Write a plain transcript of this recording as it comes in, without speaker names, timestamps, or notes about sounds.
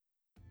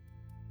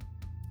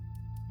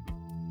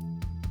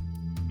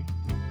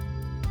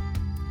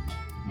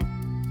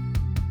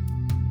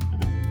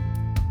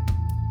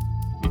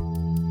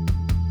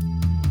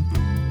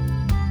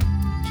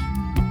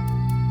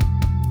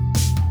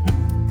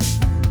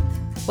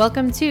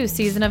Welcome to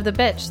Season of the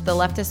Bitch, the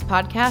leftist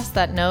podcast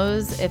that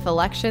knows if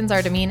elections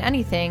are to mean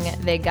anything,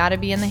 they gotta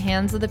be in the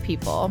hands of the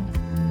people.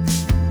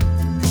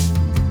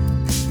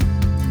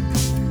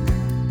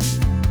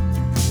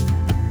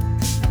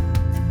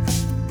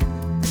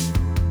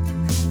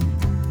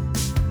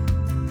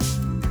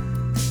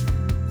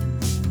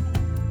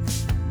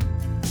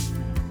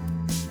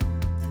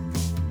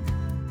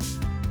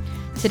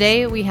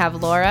 Today we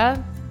have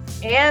Laura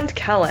and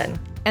Kellen.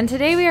 And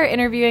today we are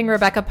interviewing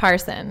Rebecca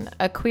Parson,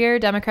 a queer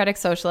democratic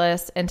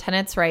socialist and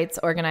tenants' rights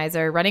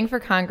organizer running for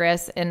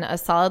Congress in a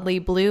solidly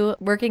blue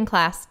working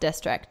class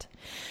district.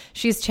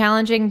 She's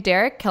challenging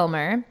Derek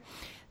Kilmer,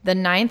 the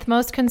 9th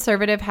most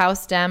conservative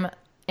House Dem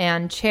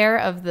and chair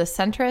of the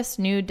centrist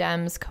New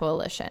Dems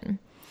coalition.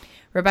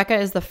 Rebecca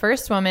is the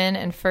first woman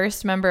and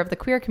first member of the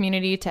queer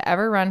community to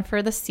ever run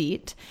for the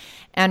seat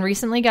and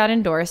recently got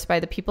endorsed by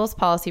the People's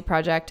Policy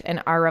Project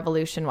and Our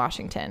Revolution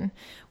Washington.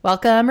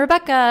 Welcome,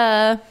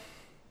 Rebecca.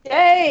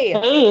 Yay!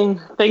 Hey,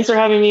 thanks for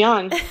having me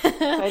on.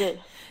 Excited.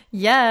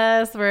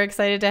 Yes, we're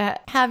excited to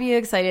have you.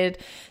 Excited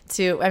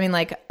to,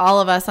 all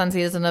of us on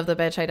Season of the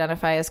Bitch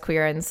identify as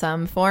queer in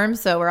some form.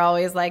 So we're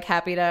always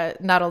happy to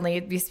not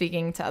only be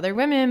speaking to other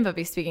women, but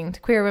be speaking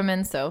to queer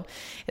women. So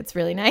it's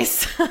really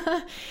nice.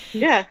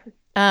 Yeah.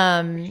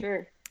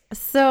 Sure.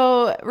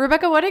 So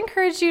Rebecca, what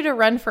encouraged you to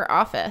run for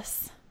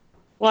office?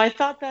 Well, I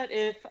thought that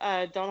if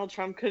Donald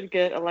Trump could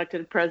get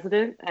elected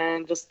president,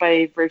 and just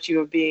by virtue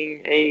of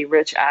being a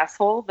rich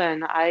asshole,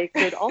 then I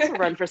could also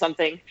run for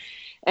something.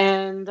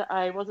 And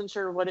I wasn't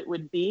sure what it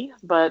would be,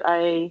 but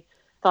I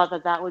thought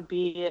that that would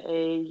be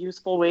a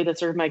useful way to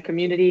serve my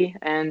community.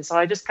 And so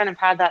I just kind of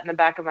had that in the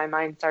back of my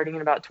mind starting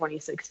in about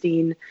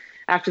 2016.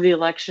 After the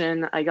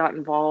election, I got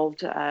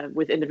involved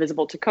with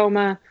Indivisible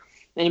Tacoma.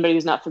 Anybody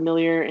who's not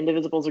familiar,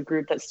 Indivisible is a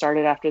group that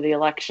started after the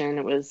election.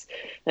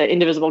 The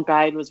Indivisible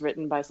Guide was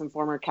written by some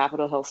former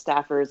Capitol Hill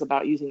staffers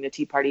about using the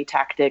Tea Party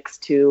tactics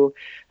to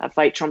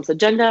fight Trump's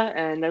agenda.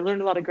 And I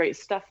learned a lot of great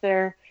stuff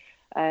there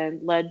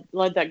and led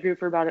that group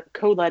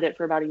co-led it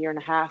for about a year and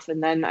a half.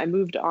 And then I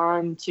moved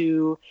on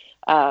to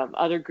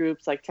other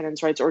groups like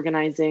Tenants' Rights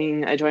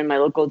Organizing. I joined my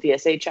local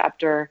DSA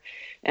chapter,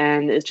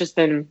 and it's just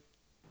been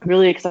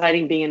really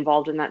exciting being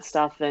involved in that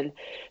stuff. And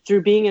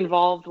through being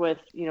involved with,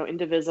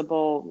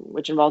 Indivisible,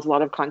 which involves a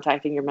lot of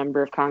contacting your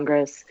member of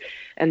Congress,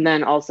 and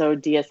then also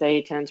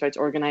DSA, Tenants' Rights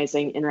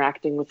Organizing,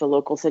 interacting with the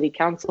local city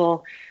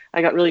council,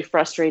 I got really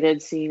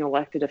frustrated seeing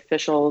elected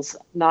officials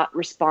not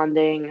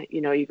responding.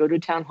 You go to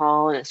town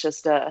hall and it's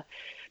just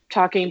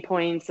talking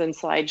points and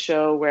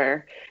slideshow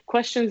where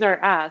questions are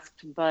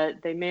asked,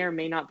 but they may or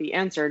may not be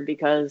answered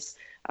because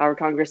our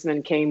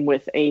congressman came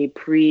with a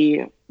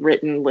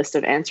pre-written list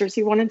of answers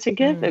he wanted to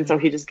give. And so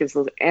he just gives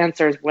those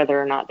answers whether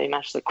or not they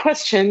match the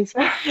questions.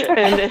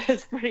 And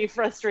it's pretty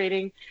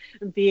frustrating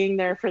being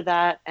there for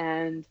that.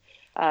 And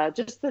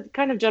just the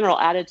kind of general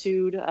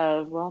attitude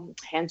of, well,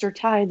 hands are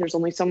tied. There's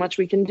only so much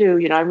we can do.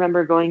 I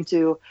remember going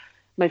to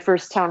my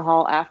first town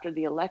hall after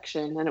the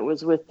election, and it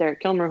was with Derek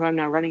Kilmer, who I'm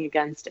now running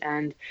against.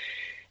 And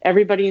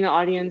everybody in the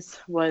audience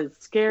was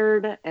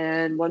scared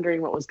and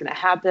wondering what was going to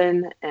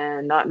happen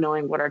and not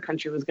knowing what our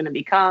country was going to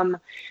become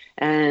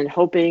and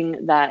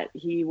hoping that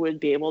he would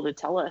be able to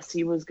tell us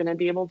he was going to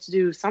be able to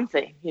do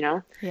something,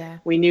 Yeah.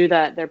 We knew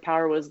that their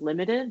power was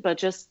limited, but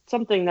just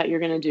something that you're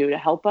going to do to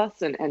help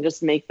us and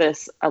just make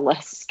this a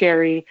less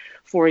scary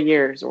 4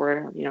 years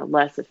or,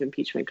 less if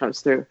impeachment comes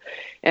through.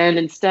 And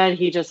instead,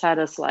 he just had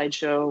a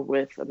slideshow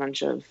with a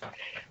bunch of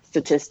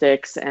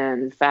statistics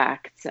and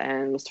facts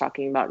and was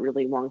talking about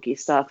really wonky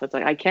stuff. It's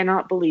I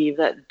cannot believe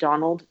that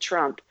Donald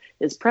Trump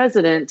is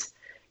president.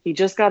 He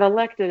just got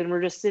elected and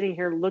we're just sitting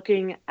here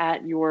looking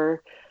at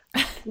your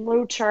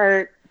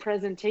flowchart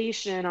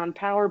presentation on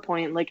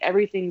PowerPoint like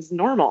everything's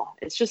normal.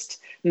 It's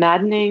just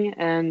maddening.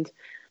 And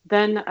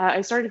then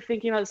I started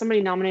thinking about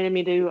somebody nominated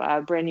me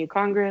to Brand New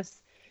Congress,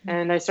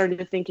 and I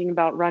started thinking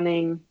about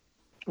running.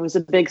 It was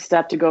a big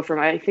step to go from,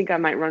 I think I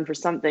might run for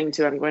something,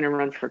 to I'm going to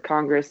run for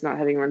Congress, not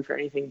having run for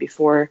anything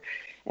before.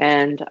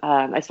 And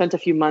I spent a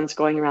few months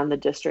going around the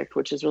district,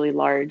 which is really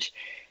large,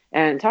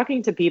 and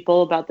talking to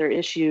people about their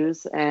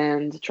issues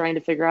and trying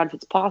to figure out if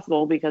it's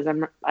possible, because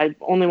I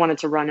only wanted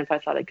to run if I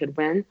thought I could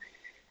win.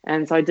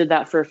 And so I did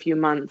that for a few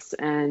months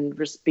and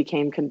just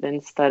became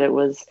convinced that it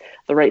was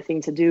the right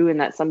thing to do and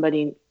that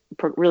somebody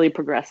really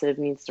progressive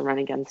needs to run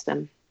against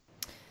him.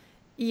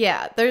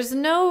 Yeah, there's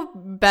no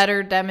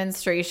better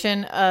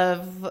demonstration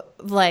of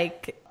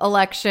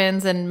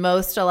elections and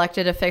most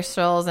elected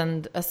officials,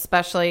 and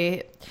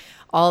especially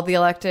all the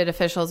elected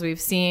officials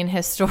we've seen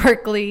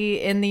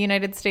historically in the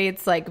United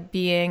States,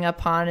 being a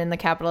pawn in the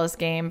capitalist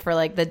game for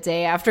the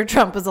day after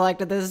Trump was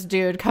elected, this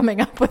dude coming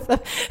up with a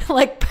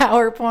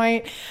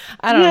PowerPoint.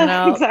 I don't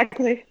know.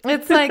 Exactly.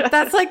 It's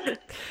that's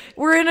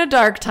we're in a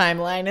dark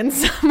timeline in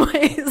some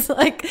ways.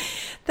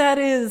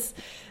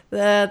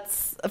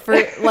 That's for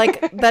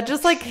that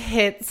just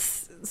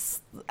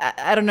hits,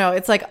 I don't know.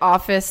 It's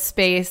Office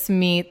Space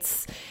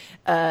meets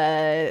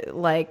a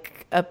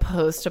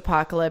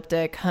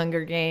post-apocalyptic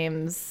Hunger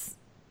Games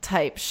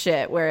type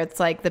shit where it's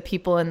like the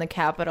people in the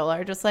Capitol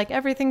are just like,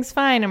 everything's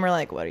fine. And we're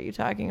like, what are you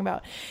talking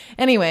about?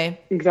 Anyway.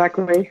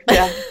 Exactly.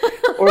 Yeah.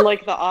 Or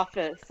like The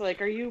Office.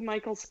 Like, are you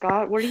Michael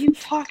Scott? What are you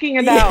talking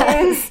about?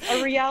 Yes.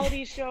 A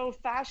reality show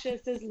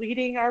fascist is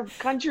leading our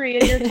country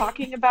and you're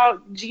talking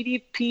about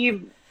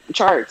GDP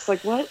charts.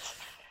 Like, what?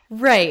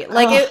 Right.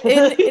 Like,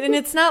 and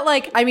it's not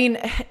like, I mean,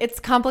 it's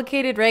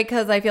complicated, right?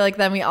 Because I feel like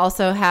then we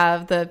also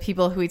have the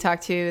people who we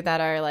talk to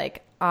that are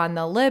like on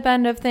the lib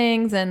end of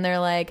things, and they're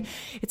like,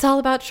 it's all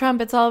about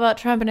Trump. It's all about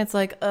Trump. And it's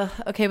like,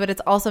 okay, but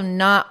it's also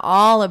not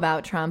all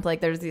about Trump.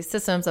 Like, there's these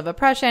systems of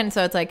oppression.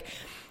 So it's like,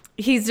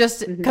 he's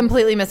just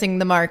completely missing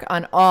the mark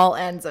on all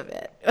ends of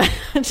it.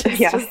 Which is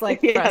just like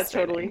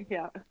frustrating. Totally.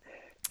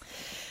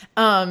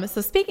 Yeah.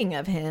 So speaking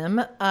of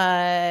him,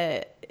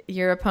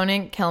 your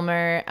opponent,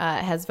 Kilmer,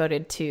 has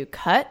voted to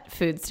cut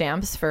food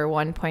stamps for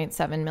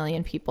 1.7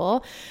 million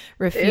people.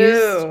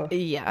 Refused. Ew.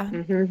 Yeah.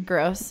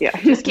 Gross. Yeah.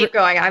 Just keep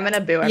going. I'm going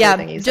to boo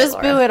everything you said, just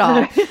Laura. boo it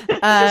all.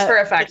 Just for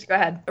effect. Go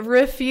ahead.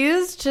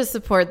 Refused to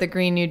support the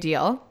Green New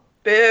Deal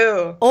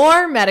Boo.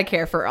 or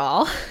Medicare for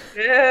all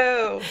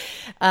Boo.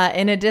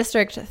 in a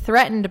district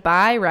threatened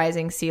by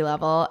rising sea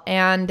level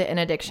and an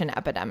addiction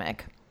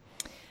epidemic.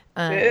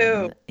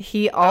 Boo.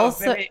 He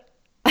also...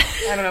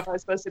 I don't know if I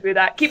was supposed to boo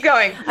that. Keep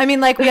going. I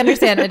mean, like, we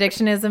understand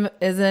addiction is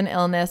an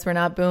illness. We're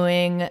not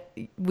booing.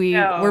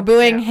 We're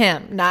booing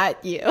him,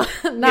 not you,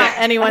 not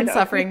anyone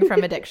suffering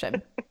from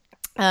addiction.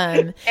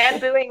 And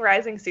booing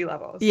rising sea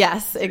levels.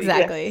 Yes,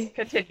 exactly. Yes.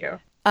 Continue.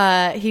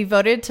 He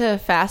voted to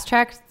fast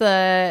track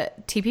the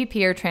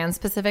TPP, or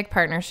Trans-Pacific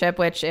Partnership,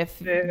 which,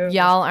 if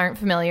y'all aren't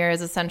familiar,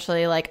 is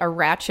essentially like a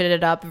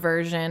ratcheted up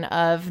version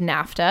of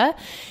NAFTA.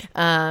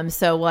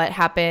 So what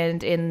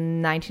happened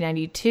in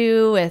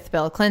 1992 with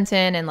Bill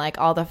Clinton and like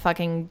all the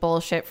fucking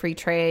bullshit free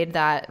trade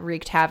that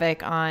wreaked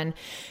havoc on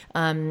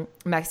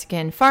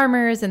Mexican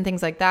farmers and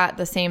things like that.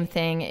 The same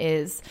thing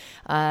is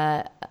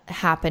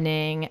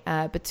happening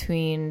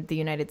between the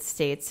United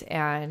States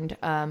and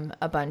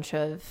a bunch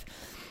of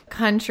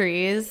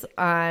countries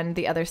on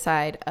the other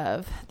side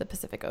of the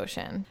Pacific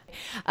Ocean.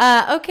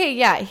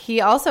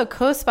 He also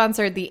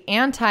co-sponsored the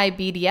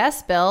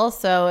anti-BDS bill.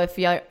 So if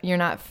you're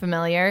not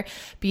familiar,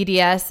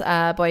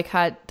 BDS,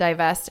 boycott,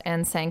 divest,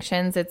 and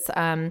sanctions. It's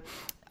right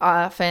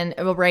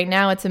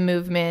now it's a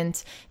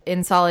movement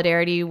in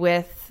solidarity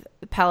with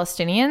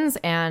Palestinians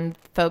and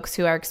folks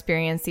who are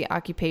experiencing the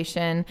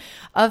occupation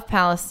of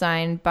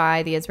Palestine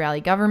by the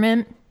Israeli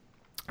government.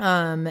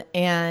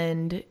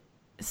 And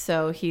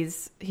so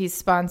he's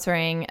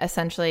sponsoring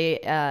essentially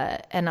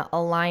a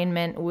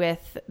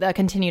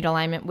continued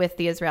alignment with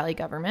the Israeli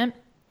government.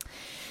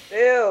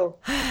 Ew.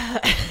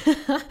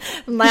 I'm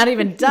not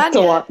even done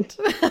yet.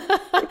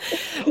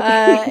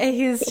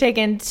 He's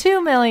taken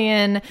 $2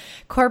 million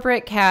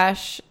corporate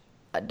cash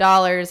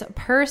dollars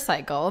per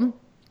cycle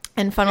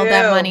and funneled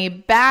that money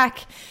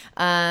back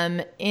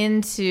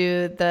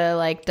into the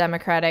like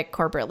Democratic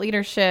corporate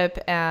leadership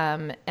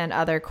and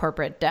other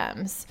corporate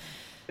Dems.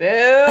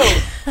 Boo.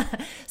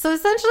 So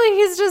essentially,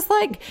 he's just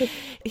like,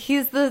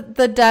 he's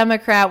the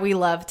Democrat we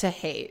love to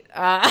hate.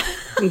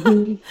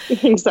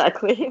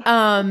 Exactly.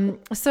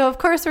 So of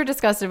course we're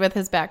disgusted with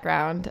his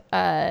background,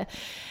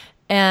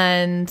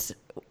 and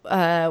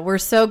we're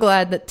so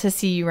glad to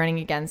see you running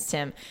against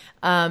him.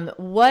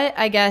 What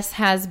I guess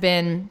has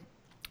been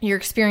your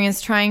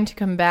experience trying to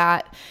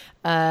combat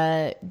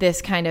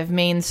this kind of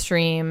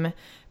mainstream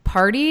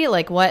party?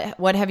 Like,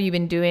 what have you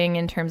been doing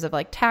in terms of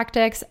like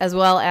tactics, as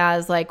well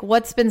as like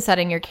what's been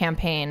setting your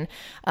campaign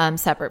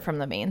separate from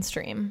the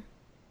mainstream?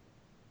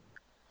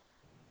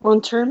 Well,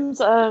 in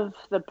terms of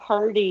the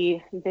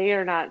party, they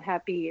are not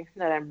happy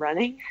that I'm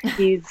running.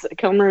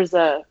 Kilmer's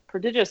a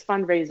prodigious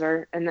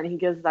fundraiser, and then he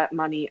gives that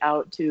money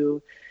out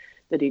to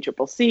the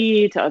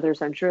DCCC, to other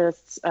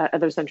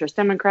centrist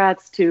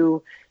Democrats,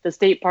 to the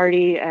state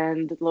party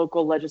and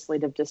local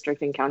legislative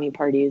district and county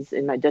parties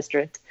in my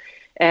district.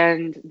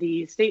 And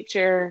the state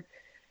chair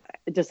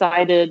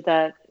decided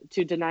that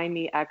to deny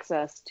me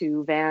access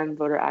to VAN,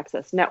 Voter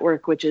Access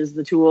Network, which is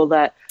the tool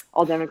that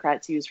all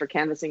Democrats use for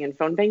canvassing and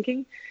phone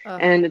banking.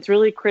 And it's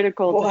really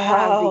critical to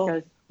have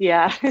because,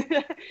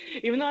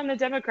 even though I'm a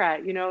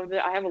Democrat,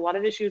 I have a lot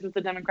of issues with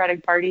the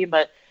Democratic Party,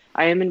 but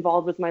I am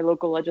involved with my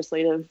local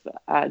legislative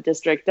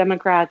district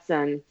Democrats,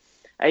 and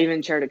I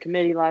even chaired a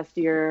committee last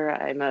year.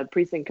 I'm a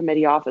precinct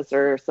committee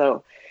officer,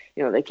 so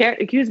they can't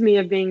accuse me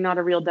of being not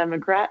a real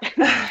Democrat.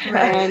 Right.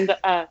 And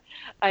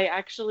I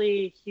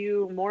actually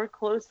hew more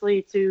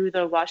closely to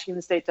the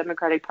Washington State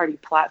Democratic Party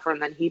platform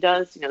than he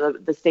does.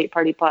 The state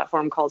party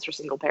platform calls for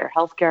single-payer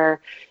health care.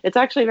 It's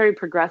actually very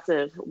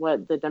progressive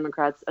what the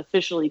Democrats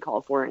officially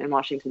call for in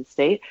Washington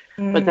State,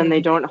 but then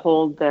they don't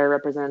hold their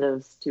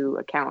representatives to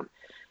account.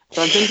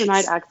 So I've been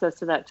denied access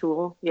to that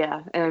tool.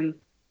 Yeah. And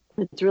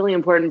it's really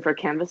important for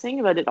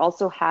canvassing, but it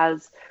also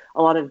has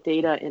a lot of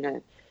data in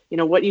it.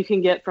 what you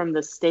can get from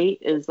the state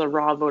is the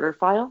raw voter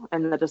file,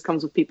 and that just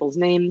comes with people's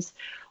names,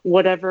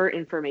 whatever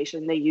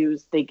information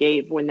they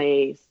gave when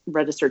they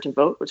registered to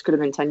vote, which could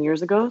have been 10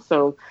 years ago.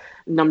 So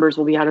numbers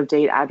will be out of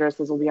date,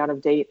 addresses will be out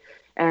of date.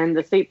 And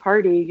the state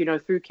party,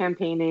 through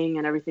campaigning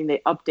and everything,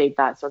 they update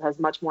that. So it has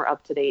much more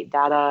up-to-date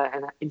data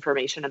and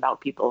information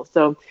about people.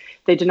 So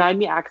they denied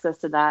me access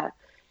to that.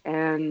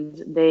 And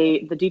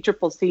the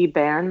DCCC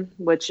ban,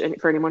 which,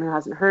 for anyone who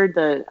hasn't heard,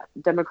 the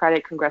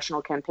Democratic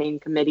Congressional Campaign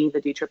Committee,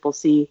 the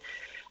DCCC,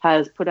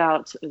 has put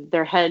out,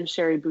 their head,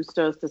 Cheri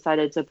Bustos,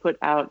 decided to put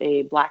out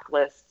a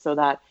blacklist so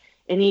that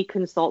any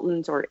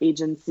consultant or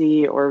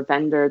agency or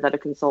vendor that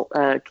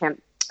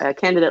a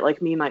candidate like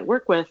me might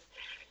work with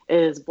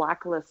is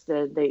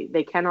blacklisted.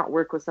 They cannot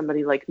work with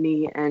somebody like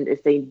me, and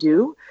if they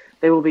do,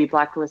 they will be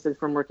blacklisted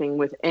from working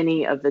with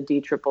any of the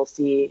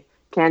DCCC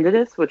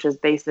candidates, which is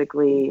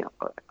basically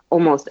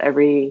almost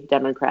every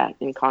Democrat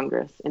in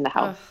Congress, in the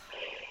House. Ugh.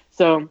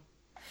 So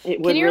it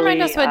would Can you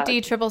remind us what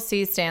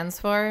DCCC stands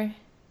for?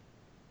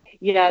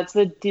 Yeah, it's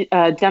the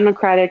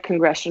Democratic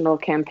Congressional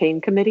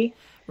Campaign Committee.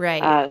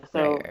 Right.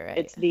 Right.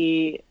 It's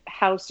the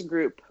House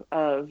group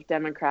of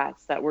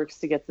Democrats that works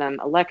to get them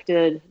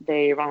elected.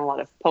 They run a lot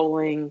of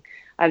polling.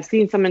 I've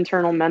seen some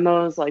internal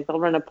memos, like they'll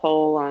run a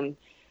poll on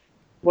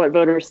what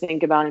voters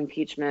think about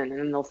impeachment, and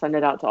then they'll send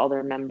it out to all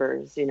their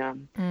members,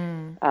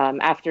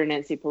 after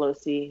Nancy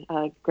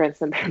Pelosi grants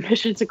them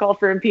permission to call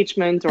for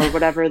impeachment or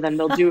whatever, then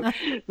they'll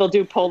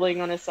do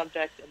polling on a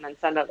subject and then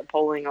send out the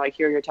polling, like,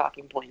 here are your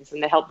talking points.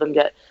 And they help them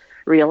get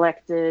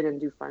reelected and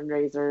do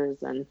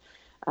fundraisers. And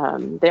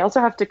they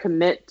also have to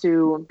commit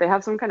to, they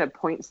have some kind of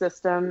point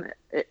system.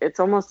 It's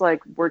almost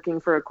like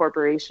working for a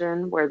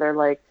corporation where they're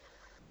like,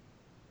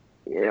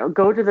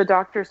 go to the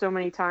doctor so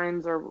many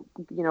times, or,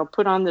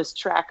 put on this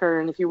tracker,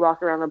 and if you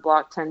walk around the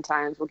block 10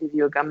 times, we'll give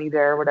you a gummy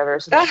bear or whatever,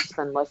 so you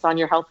spend less on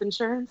your health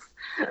insurance.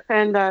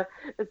 And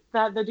it's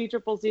that the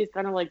DCCC is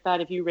kind of like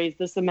that. If you raise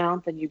this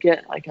amount, then you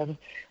get like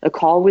a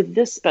call with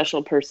this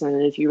special person.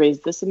 And if you raise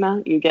this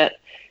amount, you get,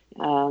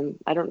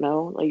 I don't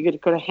know, like you get to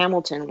go to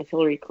Hamilton with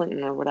Hillary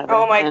Clinton or whatever.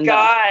 Oh my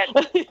God.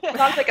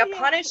 Sounds like a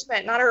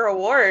punishment, not a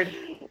reward.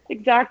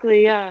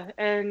 Exactly. Yeah.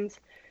 And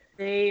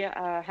they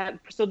had,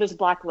 so this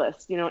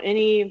blacklist,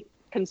 any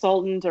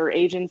consultant or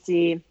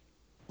agency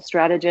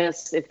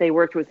strategist, if they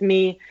worked with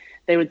me,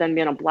 they would then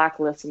be on a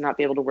blacklist and not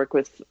be able to work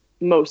with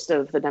most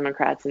of the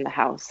Democrats in the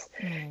House.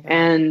 Mm-hmm.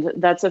 And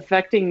that's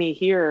affecting me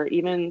here.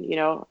 Even,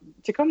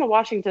 Tacoma,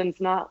 Washington's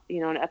not, an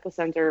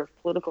epicenter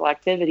of political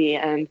activity.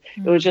 And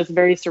it was just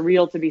very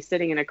surreal to be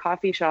sitting in a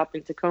coffee shop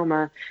in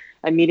Tacoma.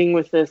 I'm meeting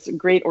with this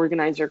great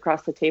organizer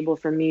across the table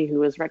from me who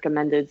was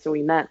recommended. So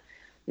we met.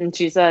 And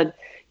she said,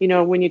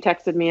 when you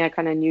texted me, I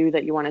kind of knew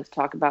that you wanted to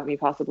talk about me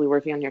possibly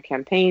working on your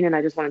campaign. And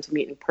I just wanted to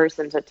meet in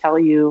person to tell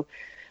you,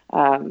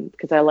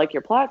 because I like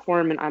your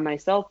platform. And I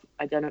myself,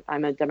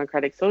 I'm a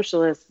Democratic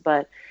Socialist,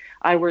 but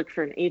I work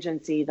for an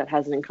agency that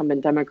has an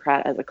incumbent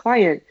Democrat as a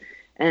client.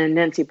 And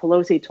Nancy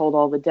Pelosi told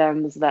all the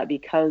Dems that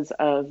because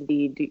of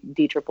the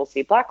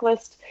DCCC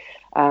blacklist,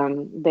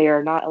 they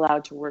are not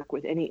allowed to work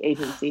with any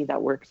agency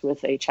that works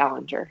with a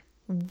challenger.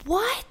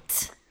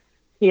 What?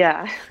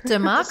 Yeah.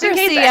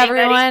 Democracy,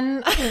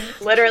 everyone.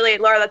 Literally,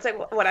 Laura, that's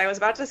like what I was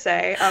about to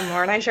say.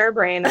 Laura and I share a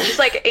brain. Just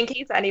like in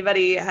case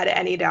anybody had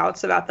any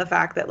doubts about the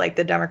fact that like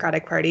the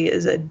Democratic Party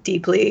is a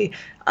deeply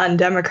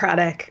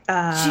undemocratic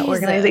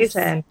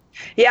organization.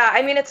 Yeah,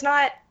 I mean, it's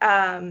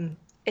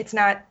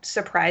not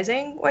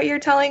surprising what you're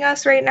telling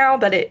us right now,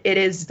 but it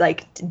is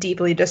like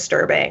deeply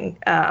disturbing.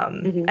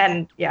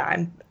 And yeah,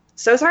 I'm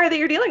so sorry that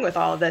you're dealing with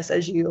all of this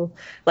as you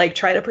like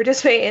try to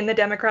participate in the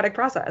democratic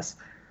process.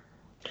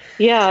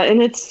 Yeah,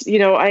 and it's,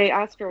 I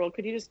asked her, well,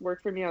 could you just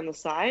work for me on the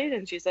side?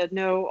 And she said,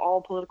 no,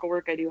 all political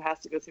work I do has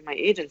to go through my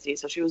agency.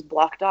 So she was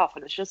blocked off,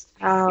 and it's just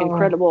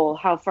incredible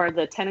how far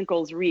the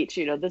tentacles reach.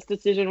 This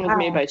decision was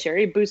made by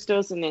Cheri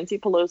Bustos and Nancy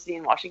Pelosi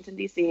in Washington,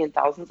 D.C., and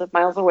thousands of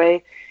miles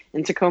away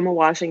in Tacoma,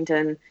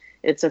 Washington.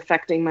 It's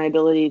affecting my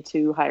ability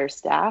to hire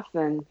staff,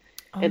 and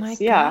my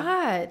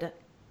God.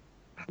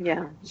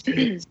 Yeah.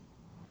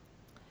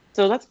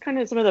 So that's kind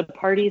of some of the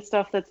party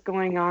stuff that's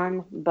going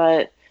on,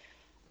 but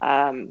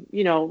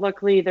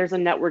luckily there's a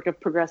network of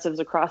progressives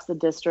across the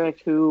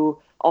district who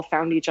all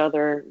found each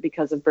other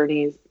because of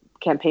Bernie's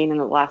campaign in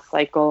the last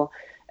cycle.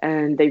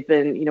 And they've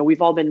been,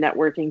 we've all been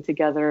networking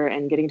together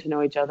and getting to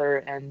know each other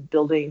and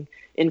building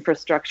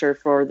infrastructure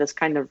for this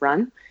kind of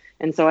run.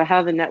 And so I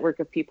have a network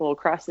of people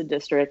across the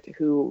district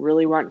who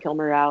really want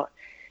Kilmer out.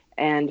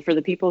 And for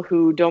the people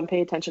who don't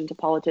pay attention to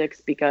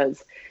politics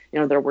because,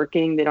 they're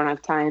working, they don't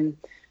have time.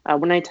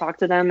 When I talk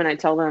to them and I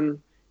tell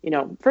them,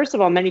 first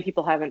of all, many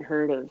people haven't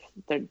heard of,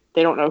 they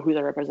don't know who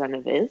their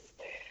representative is.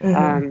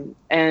 Mm-hmm.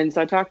 And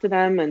so I talk to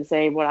them and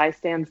say what I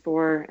stand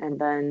for. And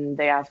then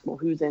they ask, well,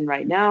 who's in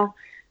right now?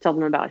 Tell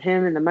them about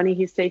him and the money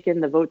he's taken,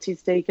 the votes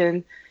he's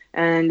taken,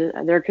 and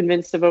they're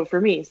convinced to vote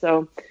for me.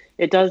 So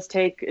it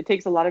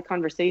takes a lot of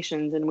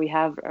conversations, and we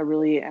have a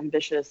really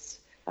ambitious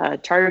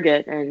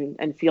target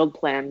and field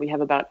plan. We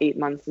have about 8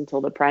 months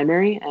until the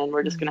primary, and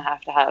we're just going to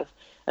have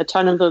a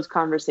ton of those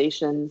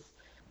conversations.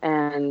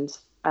 And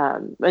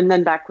And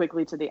then back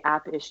quickly to the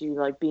app issue,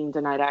 like being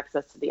denied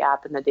access to the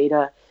app and the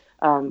data.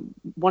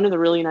 One of the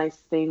really nice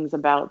things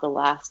about the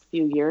last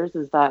few years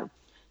is that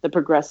the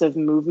progressive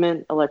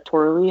movement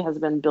electorally has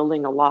been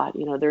building a lot.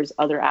 There's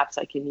other apps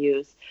I can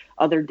use,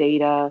 other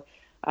data.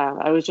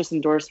 I was just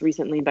endorsed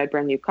recently by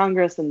Brand New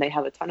Congress, and they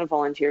have a ton of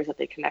volunteers that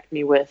they connect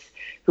me with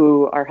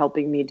who are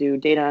helping me do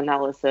data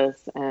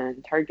analysis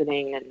and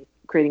targeting and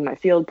creating my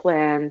field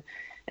plan.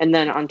 And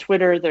then on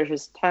Twitter, there's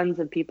just tons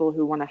of people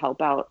who want to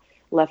help out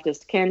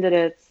leftist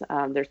candidates.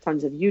 There's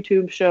tons of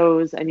YouTube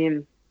shows. I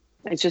mean,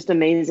 it's just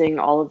amazing,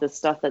 all of this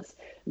stuff that's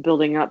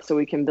building up so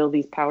we can build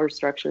these power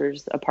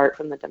structures apart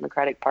from the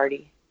Democratic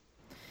Party.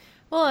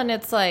 Well, and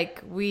it's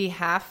like we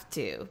have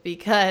to,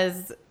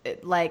 because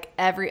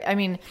I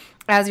mean,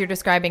 as you're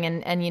describing,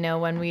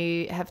 and when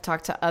we have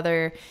talked to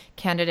other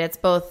candidates,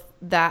 both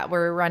that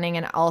were running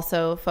and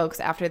also folks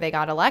after they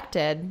got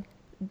elected,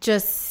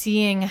 just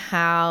seeing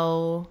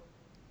how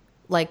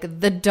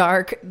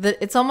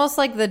it's almost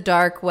like the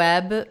dark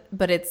web,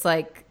 but it's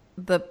like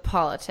the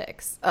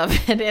politics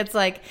of it. It's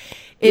like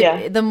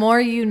the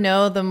more you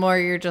know, the more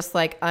you're just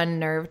like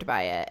unnerved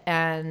by it.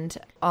 And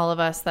all of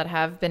us that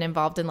have been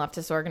involved in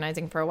leftist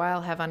organizing for a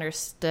while have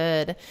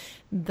understood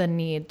the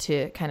need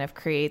to kind of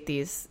create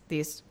these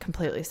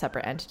completely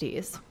separate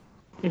entities.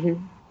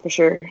 Mm-hmm, for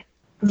sure.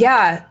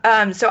 Yeah.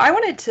 So I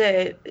wanted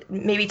to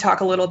maybe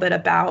talk a little bit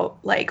about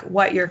like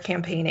what you're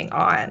campaigning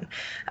on.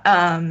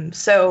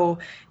 So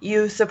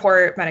you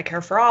support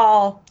Medicare for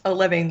all, a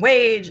living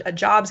wage, a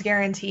jobs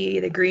guarantee,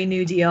 the Green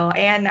New Deal,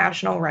 and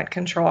national rent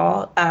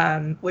control,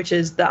 which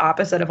is the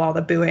opposite of all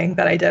the booing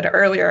that I did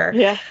earlier.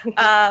 Yeah.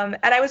 And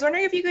I was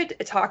wondering if you could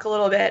talk a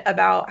little bit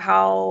about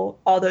how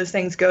all those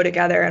things go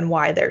together and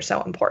why they're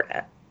so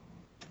important.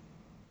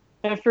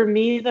 For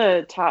me,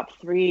 the top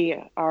three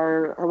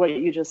are what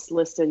you just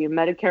listed.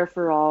 Medicare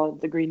for all,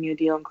 the Green New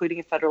Deal, including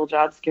a federal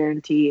jobs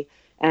guarantee,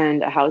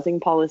 and a housing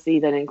policy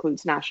that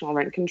includes national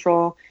rent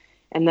control.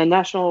 And then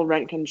national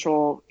rent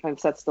control kind of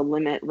sets the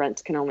limit.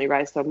 Rents can only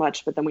rise so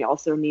much, but then we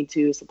also need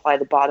to supply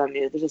the bottom.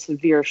 There's a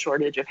severe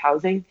shortage of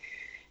housing.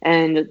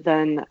 And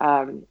then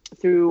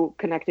through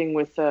connecting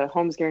with the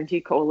Homes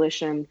Guarantee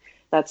Coalition,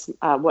 that's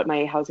what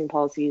my housing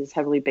policy is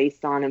heavily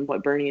based on, and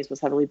what Bernie's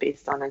was heavily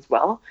based on as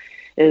well,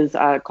 is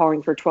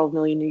calling for 12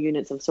 million new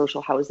units of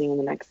social housing in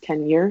the next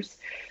 10 years.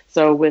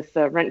 So with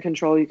rent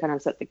control, you kind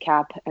of set the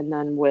cap, and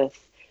then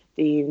with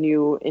the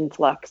new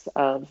influx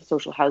of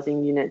social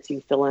housing units,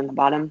 you fill in the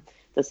bottom,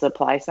 the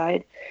supply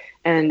side.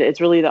 And it's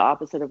really the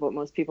opposite of what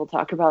most people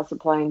talk about,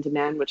 supply and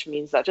demand, which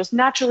means that just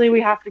naturally we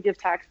have to give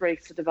tax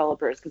breaks to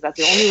developers because that's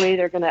the only way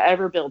they're going to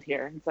ever build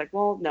here. It's like,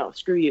 well, no,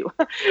 screw you.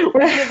 We're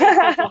going to give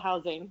social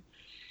housing.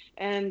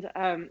 And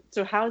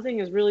so housing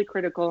is really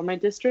critical. My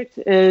district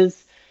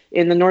is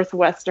in the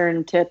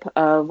northwestern tip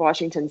of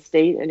Washington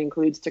State. It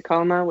includes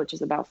Tacoma, which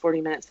is about 40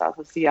 minutes south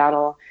of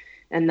Seattle,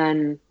 and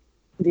then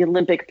the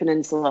Olympic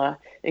Peninsula,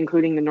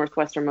 including the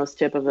northwesternmost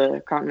tip of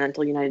the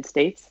continental United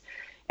States.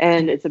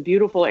 And it's a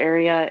beautiful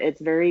area.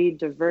 It's very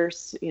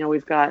diverse.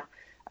 We've got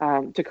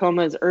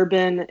Tacoma is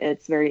urban.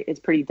 It's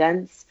pretty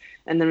dense.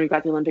 And then we've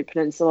got the Olympic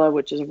Peninsula,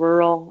 which is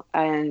rural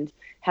and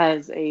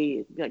has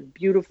a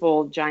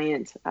beautiful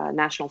giant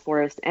national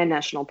forest and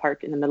national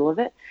park in the middle of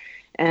it.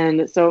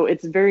 And so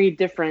it's very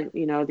different,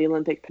 the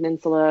Olympic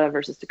Peninsula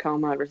versus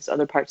Tacoma versus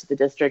other parts of the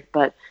district.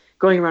 But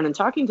going around and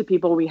talking to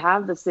people, we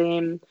have the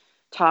same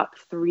top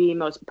three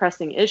most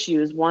pressing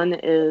issues. One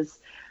is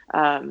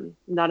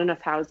not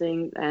enough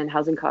housing, and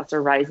housing costs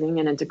are rising.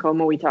 And in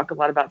Tacoma, we talk a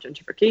lot about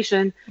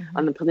gentrification. Mm-hmm.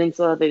 On the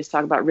peninsula, they just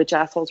talk about rich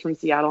assholes from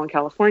Seattle and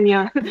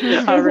California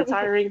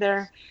retiring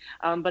there.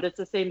 But it's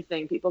the same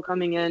thing, people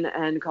coming in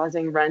and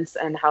causing rents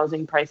and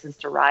housing prices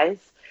to rise.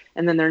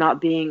 And then they're not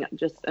being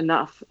just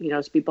enough,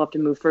 so people have to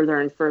move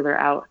further and further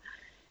out.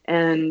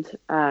 And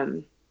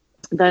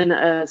then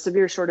a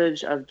severe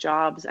shortage of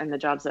jobs, and the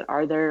jobs that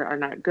are there are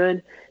not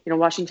good.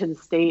 Washington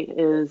State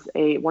is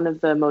one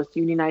of the most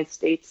unionized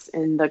states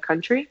in the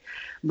country,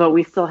 but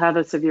we still have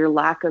a severe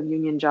lack of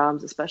union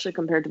jobs, especially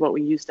compared to what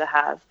we used to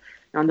have.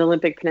 On the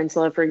Olympic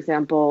Peninsula, for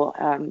example,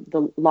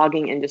 the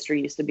logging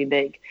industry used to be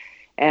big.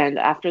 And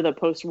after the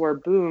post-war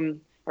boom,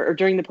 or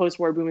during the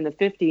post-war boom in the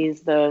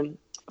 50s, the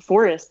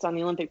forests on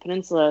the Olympic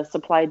Peninsula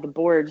supplied the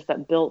boards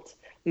that built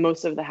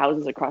most of the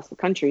houses across the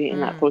country in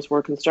that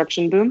post-war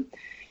construction boom.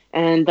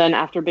 And then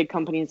after big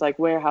companies like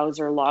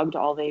Weyerhaeuser logged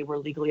all they were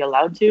legally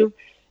allowed to,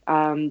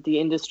 the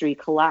industry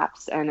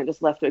collapsed, and it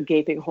just left a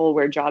gaping hole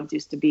where jobs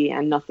used to be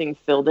and nothing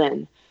filled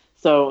in.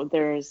 So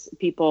there's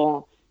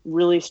people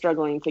really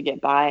struggling to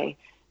get by.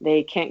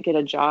 They can't get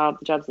a job.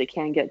 The jobs they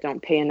can get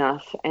don't pay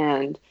enough.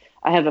 And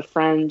I have a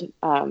friend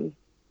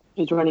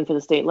who's running for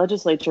the state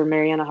legislature,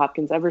 Mariana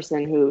Hopkins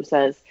Everson, who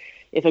says,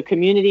 if a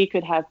community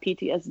could have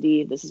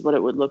PTSD, this is what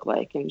it would look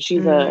like. And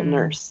she's a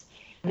nurse.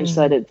 And she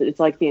said it's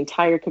like the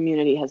entire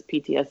community has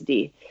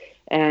PTSD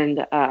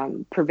and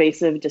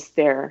pervasive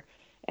despair.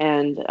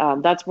 And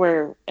that's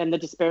where, and the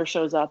despair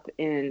shows up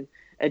in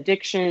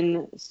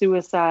addiction,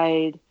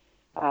 suicide,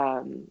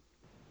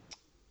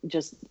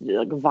 just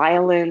like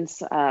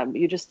violence.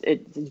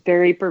 It's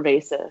very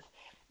pervasive.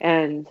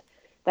 And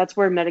that's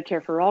where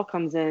Medicare for All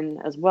comes in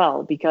as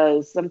well,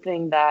 because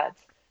something that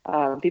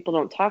people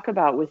don't talk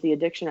about with the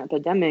addiction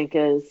epidemic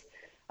is,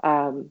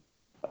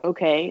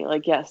 okay,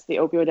 like, yes, the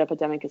opioid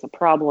epidemic is a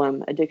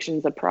problem, addiction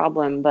is a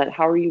problem, but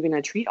how are you going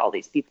to treat all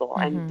these people?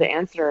 And the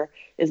answer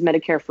is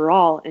Medicare for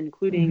All,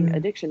 including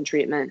addiction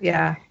treatment.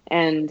 Yeah.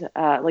 And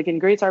like in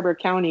Grace Harbor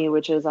County,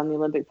 which is on the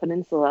Olympic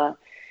Peninsula,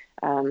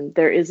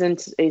 there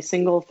isn't a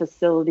single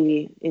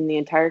facility in the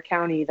entire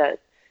county that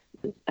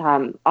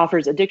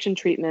offers addiction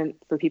treatment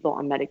for people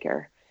on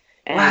Medicare.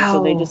 And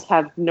so they just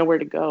have nowhere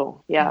to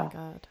go. Yeah. Oh my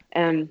God.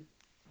 And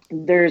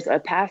there's a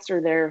pastor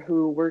there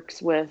who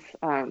works with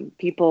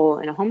people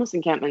in a homeless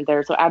encampment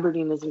there. So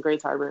Aberdeen is in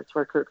Grace Harbor. It's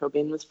where Kurt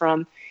Cobain was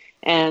from.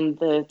 And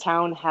the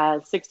town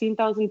has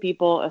 16,000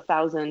 people.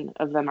 1,000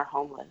 of them are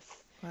homeless.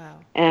 Wow.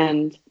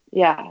 And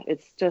yeah,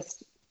 it's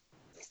just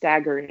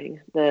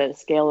staggering, the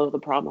scale of the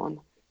problem.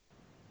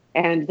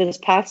 And this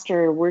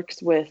pastor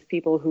works with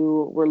people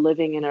who were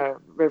living in a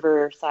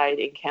riverside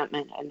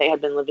encampment, and they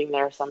had been living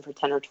there, some for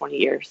 10 or 20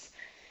 years.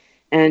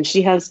 And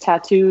she has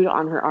tattooed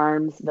on her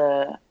arms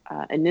the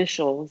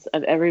initials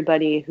of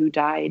everybody who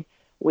died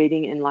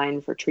waiting in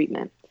line for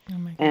treatment. Oh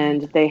my God.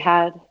 And they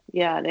had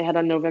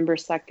on November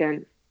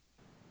 2nd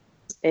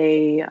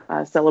a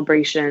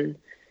celebration.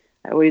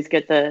 I always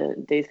get the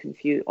days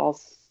confused.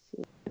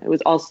 It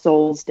was All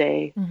Souls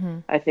Day,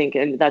 I think,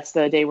 and that's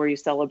the day where you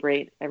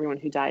celebrate everyone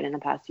who died in the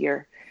past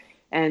year.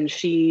 And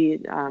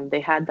they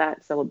had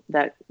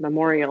that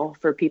memorial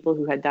for people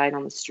who had died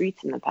on the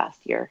streets in the past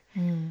year.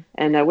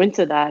 And I went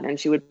to that, and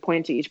she would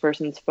point to each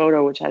person's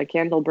photo, which had a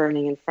candle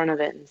burning in front of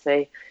it, and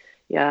say,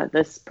 yeah,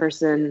 this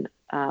person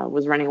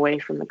was running away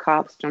from the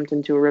cops, jumped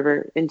into the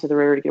river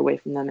to get away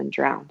from them, and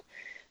drowned.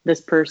 This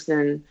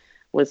person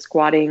was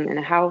squatting in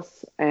a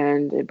house,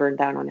 and it burned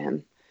down on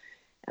him.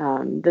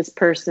 This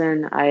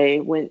person, I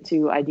went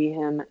to ID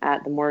him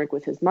at the morgue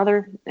with his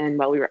mother. And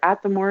while we were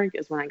at the morgue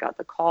is when I got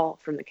the call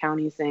from the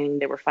county saying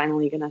they were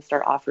finally going to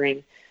start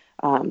offering,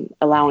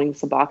 allowing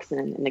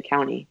Suboxone in the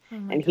county.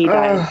 And he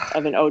died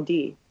of an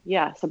OD.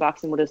 Yeah,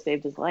 Suboxone would have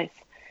saved his life.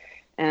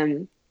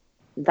 And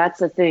that's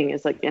the thing,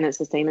 is like, and it's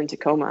the same in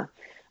Tacoma.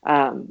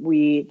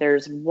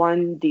 There's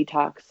one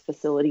detox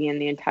facility in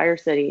the entire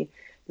city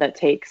that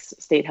takes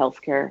state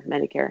healthcare,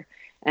 Medicare.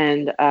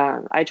 And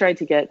I tried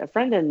to get a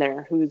friend in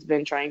there who had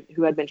been trying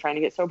to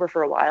get sober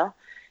for a while,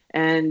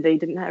 and they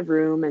didn't have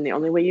room. And the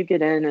only way you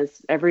get in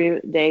is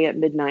every day at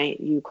midnight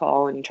you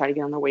call and you try to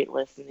get on the wait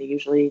list, and they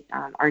usually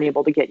aren't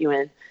able to get you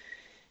in.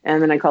 And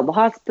then I called the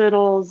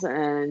hospitals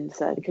and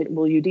said,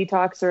 will you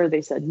detox her?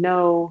 They said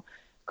no.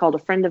 Called a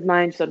friend of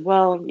mine, said,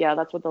 well, yeah,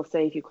 that's what they'll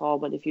say if you call,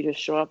 but if you just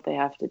show up, they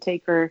have to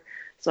take her.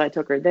 So I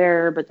took her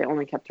there, but they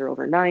only kept her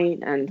overnight.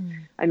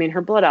 And I mean,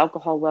 her blood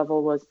alcohol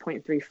level was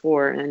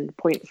 0.34, and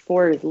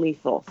 0.4 is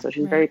lethal. So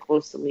she's very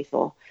close to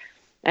lethal.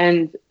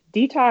 And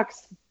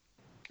detox,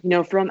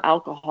 from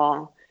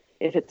alcohol,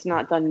 if it's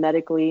not done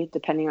medically,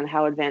 depending on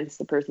how advanced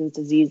the person's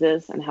disease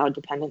is and how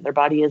dependent their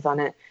body is on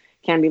it,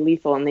 can be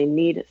lethal, and they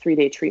need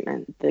 3-day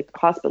treatment. The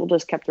hospital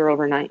just kept her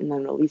overnight and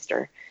then released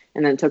her,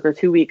 and then took her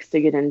 2 weeks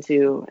to get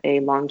into a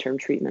long-term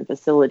treatment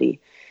facility.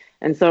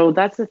 And so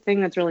that's the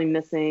thing that's really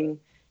missing.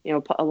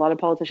 A lot of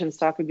politicians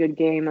talk a good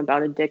game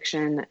about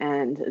addiction,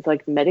 and it's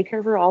like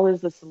Medicare for All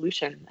is the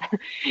solution.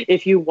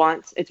 If you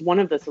want, it's one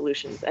of the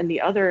solutions. And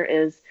the other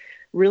is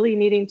really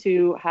needing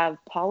to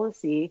have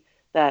policy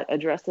that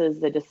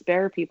addresses the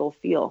despair people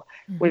feel.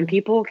 When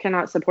people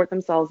cannot support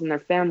themselves and their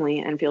family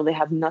and feel they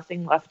have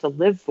nothing left to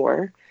live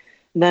for,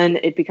 then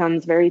it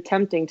becomes very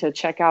tempting to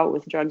check out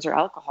with drugs or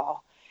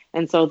alcohol.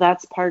 And so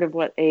that's part of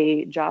what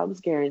a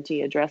jobs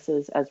guarantee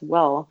addresses as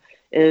well,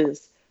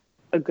 is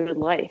a good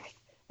life.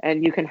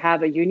 And you can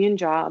have a union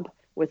job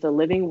with a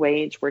living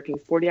wage, working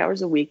 40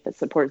 hours a week that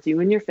supports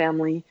you and your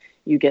family.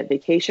 You get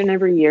vacation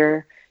every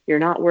year. You're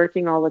not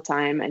working all the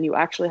time, and you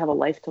actually have a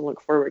life to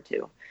look forward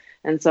to.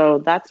 And so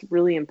that's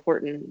really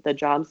important, the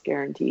jobs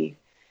guarantee.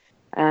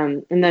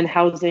 And then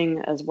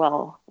housing as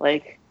well.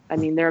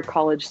 There are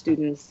college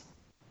students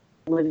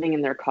living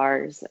in their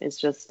cars. It's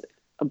just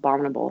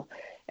abominable.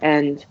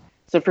 And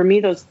so for me,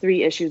 those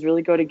three issues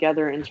really go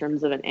together in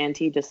terms of an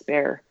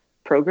anti-despair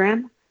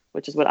program,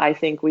 which is what I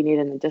think we need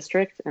in the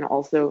district and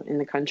also in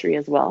the country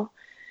as well.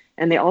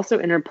 And they also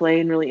interplay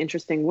in really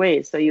interesting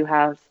ways. So you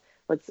have,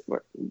 let's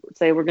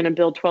say we're going to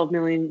build 12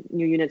 million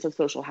new units of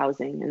social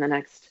housing in the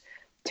next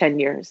 10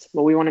 years.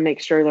 Well, we want to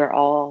make sure they're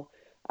all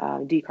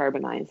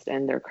decarbonized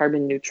and they're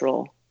carbon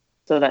neutral,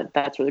 so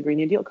that's where the Green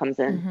New Deal comes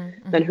in.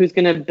 Then who's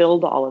going to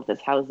build all of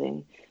this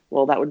housing?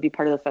 Well, that would be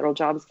part of the federal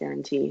jobs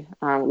guarantee.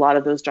 A lot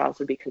of those jobs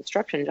would be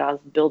construction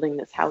jobs, building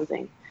this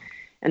housing.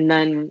 And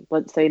then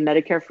let's say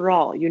Medicare for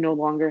All, you no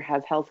longer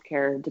have health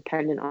care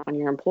dependent on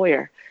your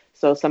employer.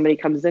 So somebody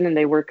comes in and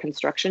they work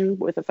construction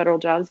with a federal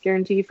jobs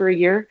guarantee for a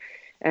year,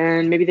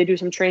 and maybe they do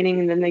some training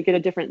and then they get a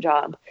different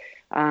job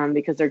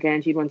because they're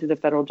guaranteed one through the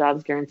federal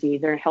jobs guarantee.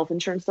 Their health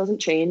insurance doesn't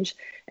change,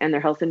 and the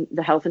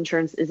health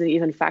insurance isn't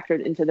even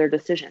factored into their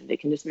decision. They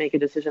can just make a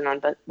decision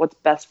on what's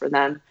best for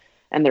them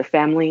and their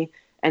family,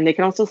 And they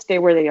can also stay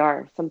where they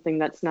are, something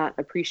that's not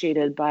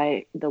appreciated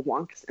by the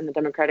wonks in the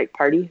Democratic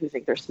Party who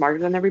think they're smarter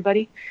than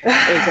everybody.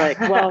 Is like,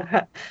 well,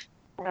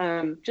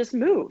 just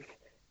move.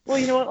 Well,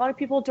 you know what? A lot of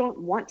people don't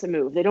want to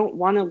move. They don't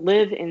want to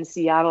live in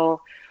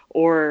Seattle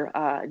or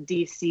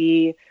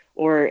DC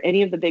or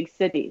any of the big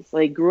cities.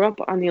 They grew up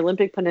on the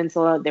Olympic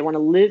Peninsula. They want to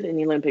live in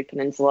the Olympic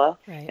Peninsula,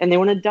 right, and they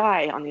want to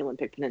die on the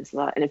Olympic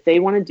Peninsula. And if they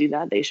want to do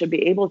that, they should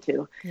be able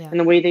to. Yeah. And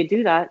the way they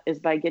do that is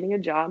by getting a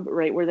job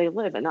right where they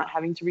live and not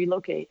having to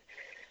relocate.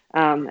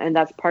 And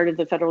that's part of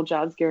the federal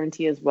jobs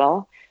guarantee as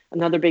well.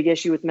 Another big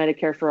issue with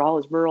Medicare for All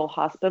is rural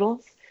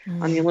hospitals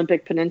on the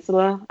Olympic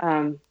Peninsula.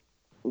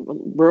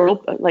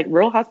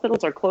 Rural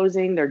hospitals are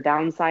closing, they're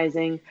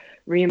downsizing,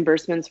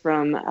 reimbursements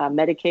from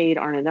Medicaid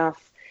aren't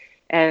enough.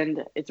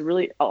 And it's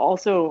really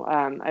also,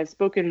 I've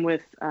spoken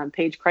with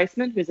Paige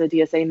Kreisman, who's a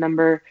DSA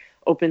member,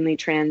 openly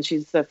trans.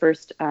 She's the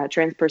first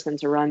trans person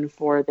to run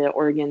for the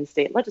Oregon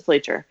state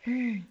legislature.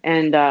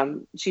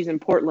 And she's in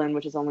Portland,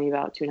 which is only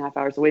about 2.5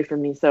 hours away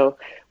from me. So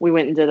we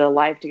went and did a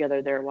live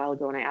together there a while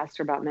ago. And I asked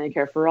her about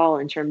Medicare for All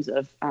in terms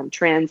of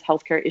trans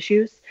healthcare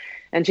issues.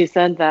 And she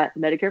said that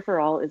Medicare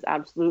for All is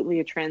absolutely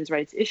a trans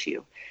rights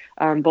issue,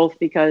 both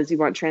because you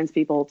want trans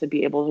people to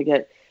be able to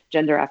get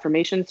gender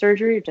affirmation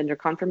surgery, gender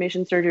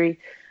confirmation surgery,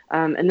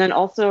 and then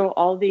also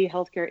all the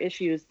healthcare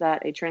issues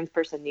that a trans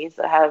person needs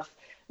that have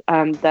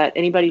that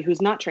anybody who's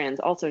not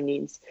trans also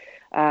needs.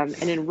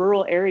 And in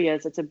rural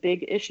areas, it's a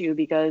big issue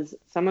because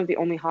some of the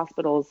only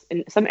hospitals,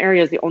 in some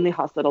areas, the only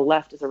hospital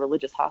left is a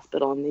religious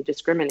hospital, and they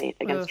discriminate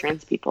against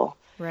trans people.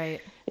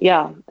 Right.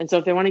 Yeah. And so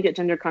if they want to get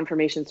gender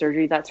confirmation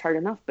surgery, that's hard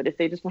enough. But if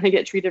they just want to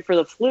get treated for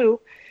the flu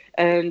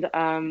and,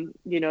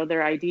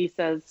 their ID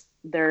says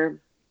their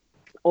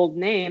old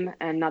name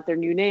and not their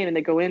new name, and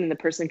they go in and the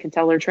person can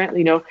tell they're trans,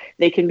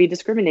 they can be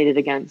discriminated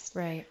against.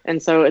 Right.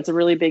 And so it's a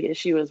really big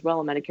issue as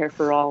well, Medicare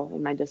for All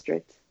in my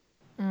district.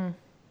 I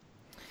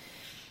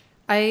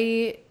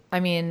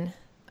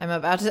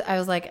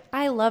was like,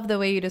 I love the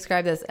way you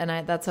describe this.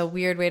 And that's a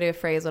weird way to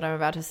phrase what I'm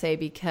about to say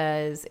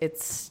because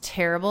it's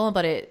terrible,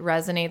 but it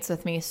resonates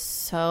with me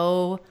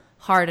so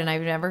hard. And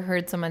I've never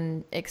heard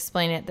someone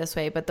explain it this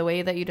way, but the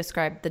way that you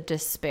described the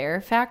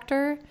despair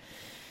factor,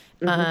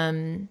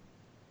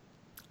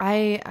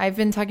 I've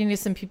been talking to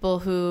some people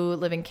who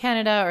live in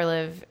Canada or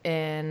live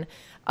in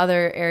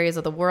other areas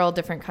of the world,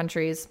 different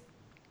countries.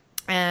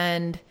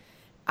 And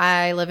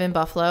I live in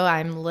Buffalo.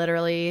 I'm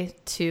literally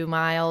 2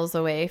 miles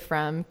away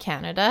from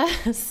Canada.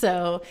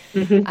 So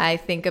I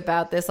think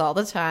about this all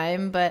the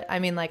time. But I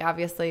mean, like,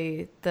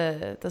 obviously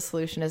the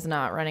solution is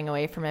not running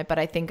away from it. But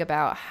I think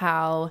about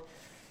how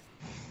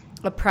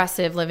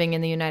oppressive living in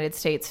the United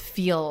States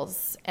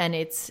feels. And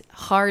it's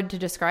hard to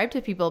describe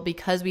to people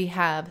because we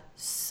have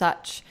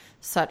such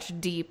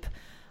deep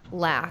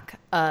lack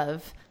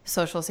of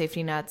social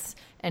safety nets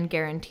and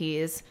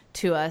guarantees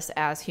to us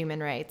as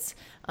human rights.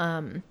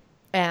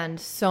 And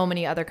so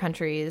many other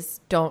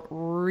countries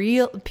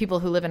people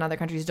who live in other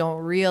countries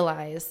don't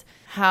realize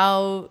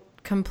how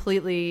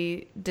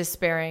completely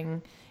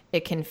despairing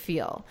it can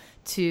feel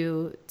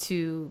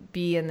to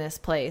be in this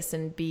place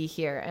and be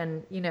here.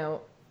 And,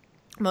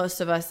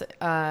 most of us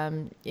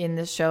in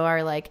this show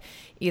are like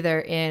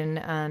either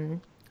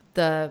in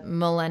the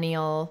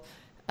millennial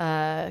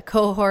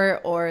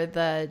cohort or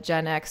the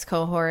Gen X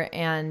cohort,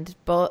 and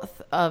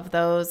both of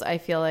those I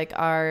feel like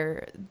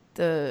are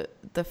the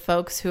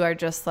folks who are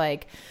just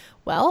like,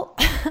 well,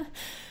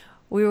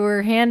 we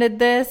were handed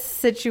this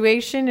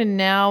situation and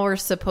now we're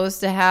supposed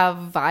to have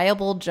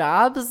viable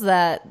jobs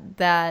that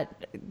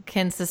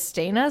can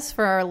sustain us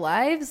for our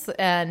lives,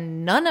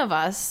 and none of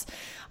us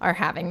are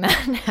having that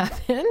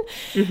happen.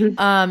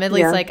 At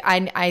least like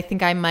I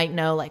think I might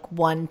know like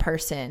one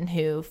person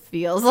who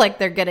feels like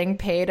they're getting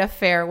paid a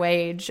fair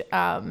wage.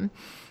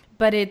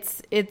 But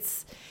it's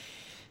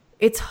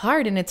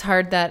hard, and it's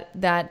hard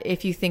that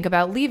if you think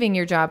about leaving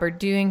your job or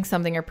doing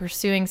something or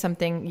pursuing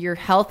something, your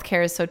health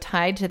care is so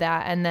tied to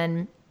that. And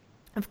then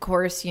of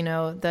course,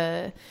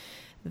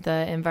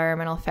 the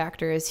environmental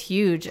factor is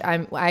huge.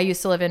 I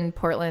used to live in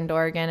Portland,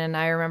 Oregon, and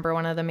I remember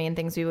one of the main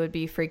things we would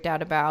be freaked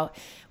out about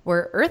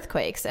were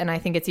earthquakes. And I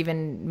think it's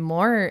even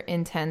more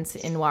intense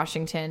in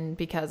Washington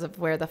because of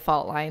where the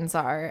fault lines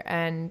are.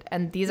 And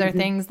these are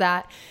things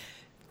that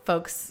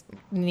folks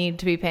need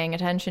to be paying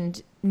attention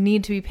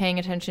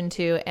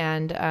to.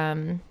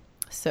 And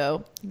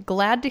so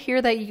glad to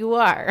hear that you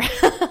are.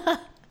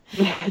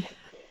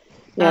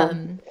 Yeah.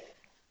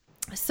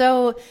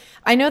 So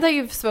I know that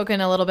you've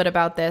spoken a little bit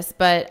about this,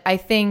 but I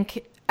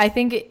think,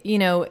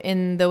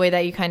 in the way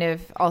that you kind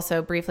of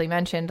also briefly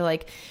mentioned,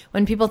 like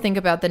when people think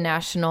about the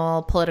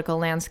national political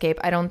landscape,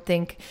 I don't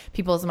think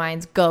people's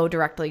minds go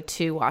directly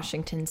to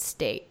Washington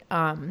state.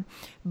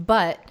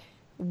 But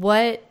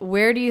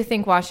where do you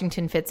think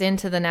Washington fits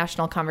into the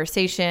national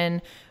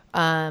conversation?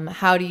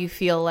 How do you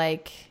feel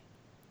like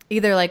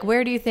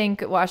where do you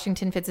think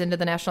Washington fits into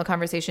the national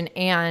conversation,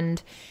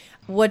 and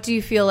what do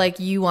you feel like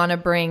you want to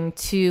bring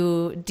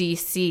to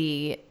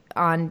DC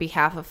on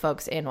behalf of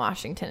folks in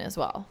Washington as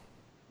well?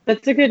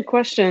 That's a good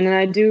question. And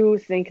I do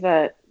think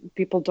that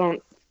people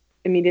don't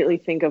immediately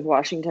think of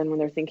Washington when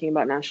they're thinking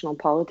about national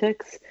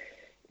politics.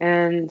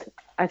 And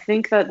I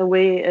think that the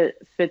way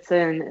it fits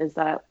in is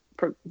that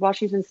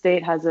Washington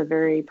State has a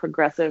very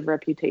progressive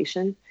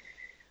reputation.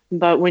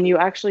 But when you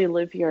actually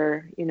live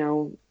here,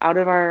 out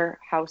of our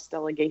House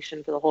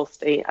delegation for the whole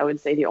state, I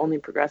would say the only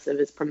progressive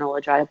is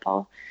Pramila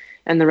Jayapal,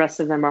 and the rest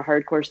of them are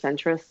hardcore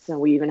centrists. And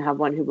we even have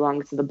one who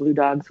belongs to the Blue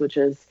Dogs, which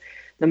is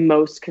the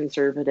most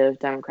conservative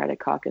Democratic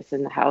caucus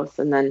in the House.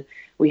 And then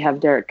we have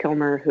Derek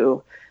Kilmer,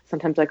 who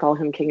sometimes I call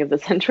him king of the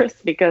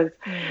centrists, because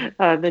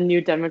the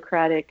new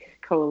Democratic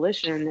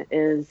coalition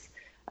is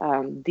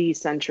the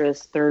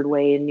centrist, third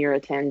way, near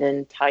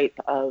attendant type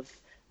of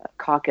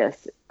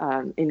caucus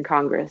in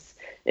Congress.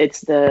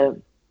 It's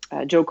the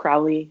Joe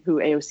Crowley, who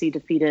AOC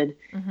defeated.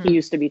 He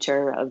used to be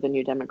chair of the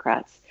New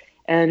Democrats.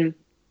 And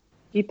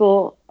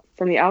people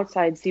from the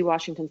outside see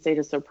Washington State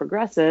as so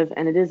progressive,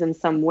 and it is in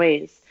some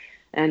ways.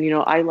 And,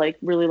 I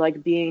really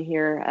like being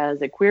here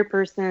as a queer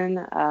person,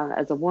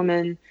 as a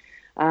woman.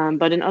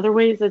 But in other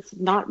ways, it's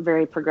not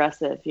very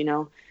progressive.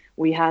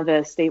 We have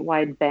a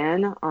statewide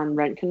ban on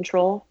rent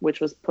control, which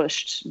was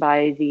pushed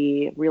by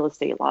the real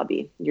estate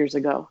lobby years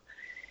ago.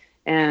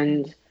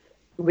 And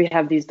we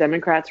have these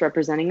Democrats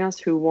representing us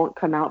who won't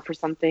come out for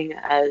something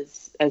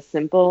as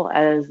simple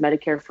as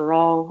Medicare for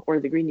all or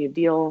the Green New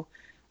Deal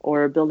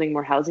or building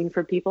more housing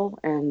for people.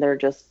 And they're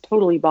just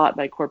totally bought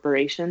by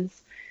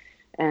corporations.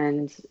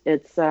 And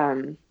it's,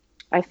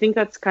 I think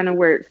that's kind of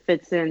where it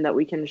fits in, that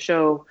we can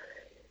show,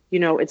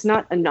 it's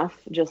not enough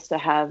just to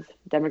have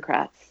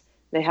Democrats.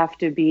 They have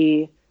to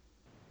be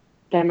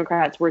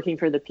Democrats working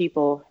for the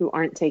people who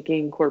aren't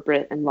taking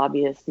corporate and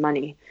lobbyist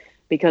money.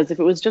 Because if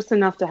it was just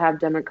enough to have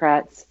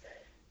Democrats,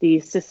 the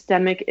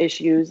systemic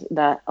issues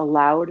that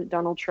allowed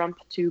Donald Trump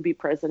to be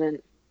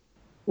president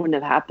wouldn't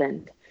have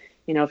happened.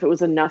 If it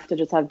was enough to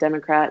just have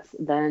Democrats,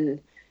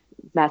 then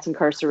mass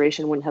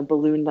incarceration wouldn't have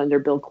ballooned under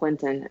Bill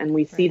Clinton. And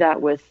we see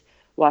that with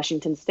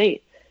Washington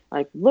State.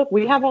 Like, look,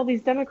 we have all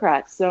these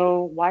Democrats,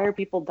 so why are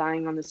people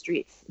dying on the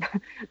streets?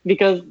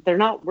 Because they're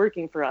not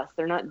working for us.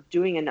 They're not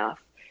doing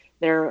enough.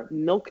 They're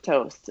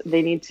milquetoast.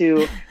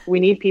 We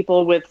need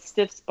people with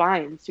stiff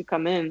spines to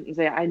come in and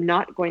say, I'm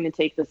not going to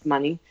take this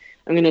money.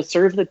 I'm going to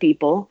serve the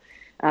people.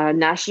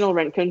 National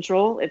rent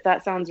control, if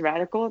that sounds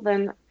radical,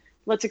 then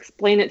let's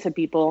explain it to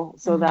people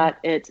so that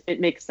it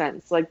makes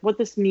sense. Like, what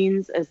this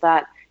means is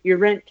that your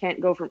rent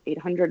can't go from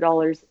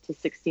 $800 to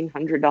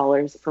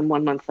 $1,600 from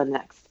one month to the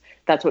next.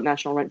 That's what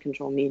national rent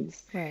control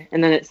means. Right.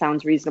 And then it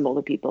sounds reasonable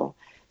to people.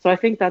 So I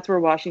think that's where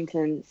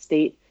Washington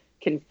State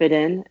can fit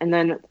in. And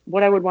then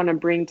what I would want to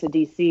bring to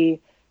DC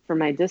for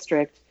my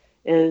district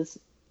is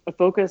a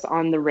focus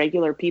on the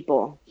regular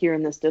people here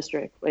in this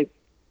district. Like,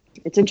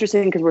 it's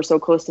interesting because we're so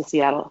close to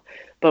Seattle,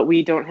 but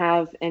we don't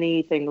have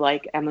anything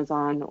like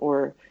Amazon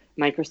or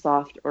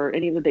Microsoft or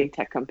any of the big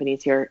tech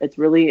companies here. It's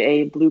really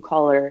a blue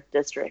collar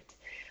district.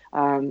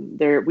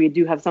 We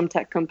do have some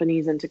tech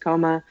companies in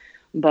Tacoma,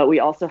 but we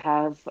also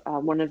have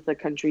one of the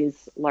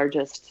country's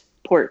largest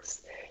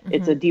ports.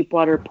 It's a deep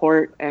water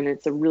port, and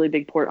it's a really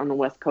big port on the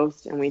West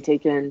Coast. And we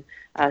take in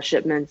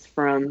shipments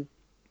from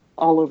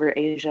all over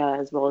Asia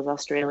as well as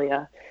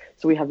Australia.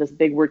 So we have this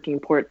big working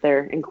port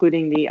there,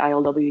 including the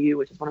ILWU,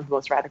 which is one of the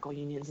most radical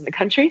unions in the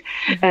country.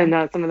 And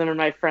some of them are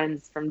my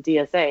friends from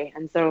DSA.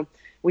 And so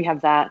we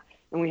have that,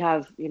 and we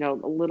have, a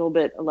little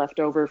bit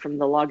left over from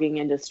the logging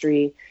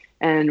industry.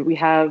 And we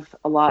have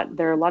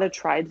there are a lot of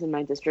tribes in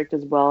my district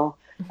as well,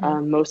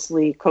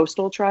 mostly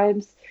coastal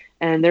tribes.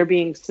 And they're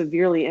being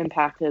severely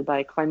impacted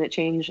by climate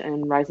change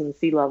and rising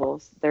sea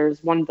levels.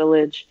 There's one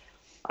village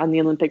on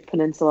the Olympic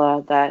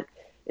Peninsula that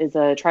is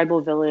a tribal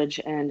village,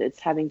 and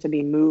it's having to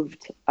be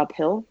moved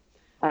uphill,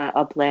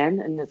 upland,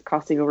 and it's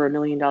costing over $1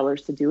 million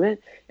to do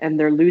it. And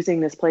they're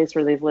losing this place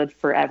where they've lived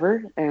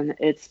forever, and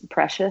it's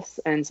precious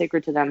and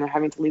sacred to them. They're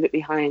having to leave it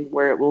behind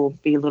where it will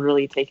be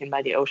literally taken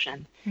by the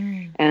ocean.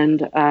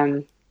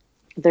 And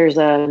there's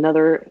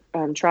another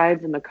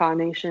tribe, the Makah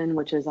Nation,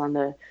 which is on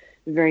the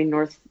very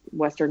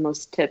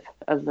northwesternmost tip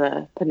of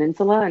the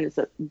peninsula, and it's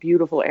a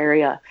beautiful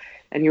area.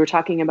 And you were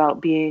talking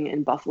about being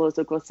in Buffalo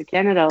so close to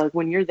Canada. Like,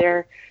 when you're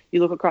there,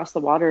 you look across the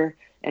water,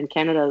 and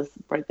Canada's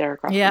right there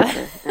across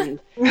the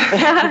water.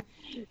 And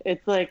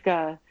it's like,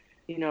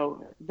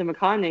 the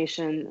Makah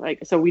Nation,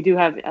 so we do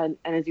have, and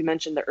as you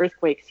mentioned, the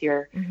earthquakes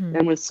here.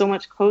 And with so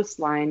much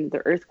coastline, the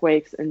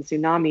earthquakes and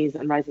tsunamis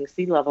and rising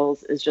sea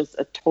levels is just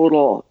a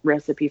total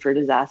recipe for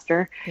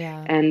disaster.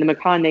 And the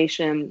Makah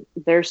Nation,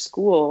 their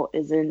school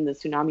is in the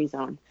tsunami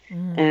zone.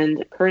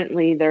 And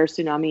currently their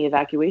tsunami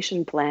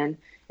evacuation plan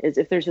is,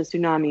 if there's a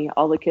tsunami,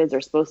 all the kids are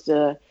supposed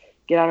to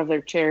get out of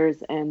their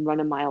chairs and run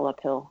a mile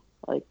uphill.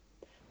 Like,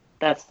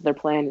 that's their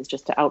plan, is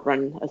just to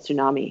outrun a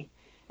tsunami.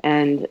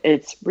 And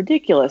it's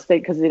ridiculous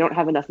because they don't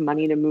have enough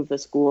money to move the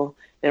school.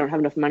 They don't have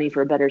enough money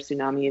for a better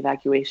tsunami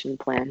evacuation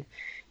plan.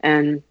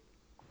 And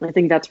I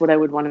think that's what I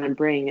would want to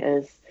bring,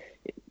 is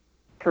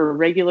for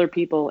regular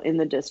people in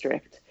the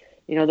district,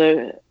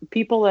 the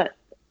people that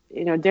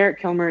Derek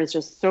Kilmer is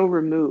just so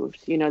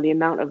removed. The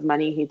amount of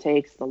money he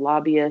takes, the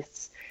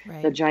lobbyists,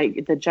 Right.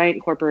 the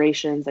giant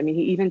corporations. I mean,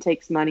 he even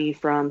takes money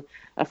from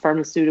a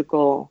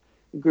pharmaceutical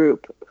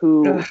group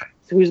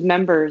whose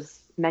members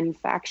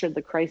manufactured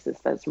the crisis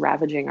that's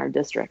ravaging our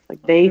district.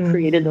 Like they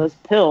created those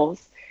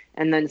pills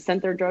and then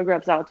sent their drug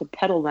reps out to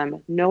peddle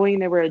them, knowing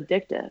they were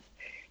addictive.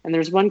 And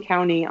there's one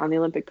county on the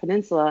Olympic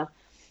Peninsula,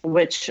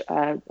 which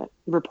a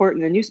report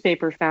in the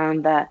newspaper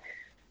found that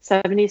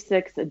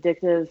 76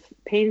 addictive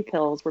pain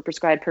pills were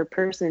prescribed per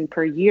person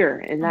per year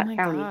in that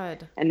county.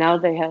 God. And now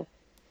they have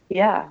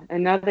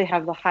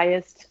the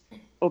highest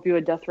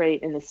opioid death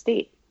rate in the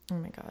state. Oh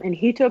my God. And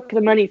he took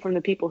the money from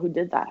the people who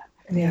did that.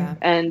 Yeah.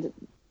 And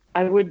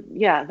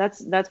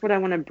that's what I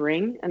want to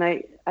bring. And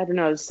I don't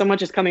know, so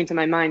much is coming to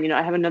my mind.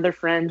 I have another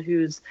friend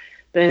who's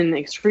been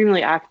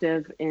extremely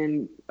active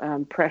in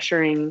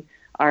pressuring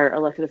our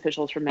elected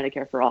officials for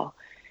Medicare for All.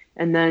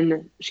 And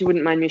then she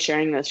wouldn't mind me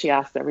sharing this. She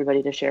asked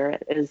everybody to share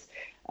it. Is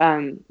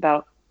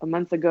about a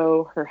month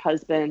ago, her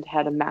husband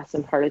had a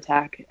massive heart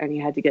attack and he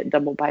had to get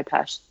double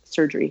bypass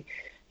surgery.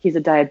 He's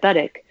a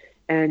diabetic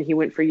and he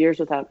went for years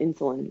without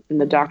insulin.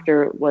 And the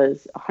doctor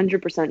was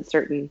 100%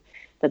 certain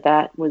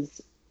that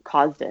was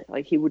caused it.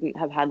 Like he wouldn't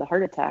have had the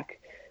heart attack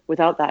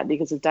without that,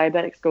 because if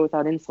diabetics go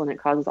without insulin, it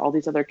causes all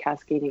these other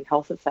cascading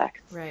health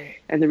effects. Right.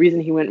 And the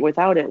reason he went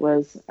without it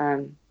was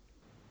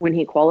when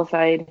he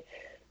qualified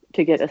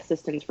to get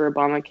assistance for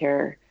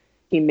Obamacare,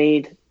 he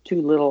made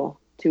too little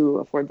to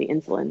afford the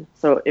insulin.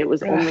 So it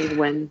was only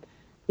when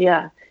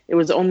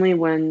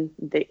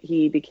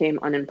he became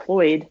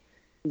unemployed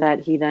that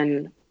he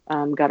then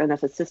got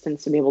enough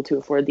assistance to be able to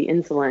afford the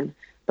insulin.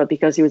 But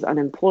because he was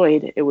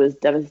unemployed, it was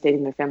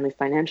devastating their family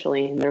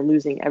financially, and they're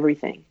losing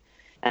everything.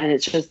 And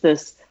it's just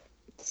this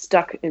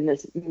stuck in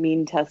this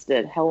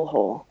mean-tested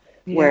hellhole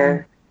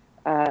where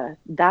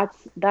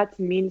that's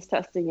means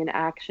testing in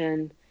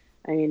action.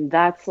 I mean,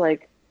 that's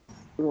like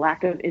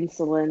lack of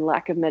insulin,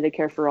 lack of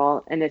Medicare for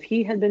all. And if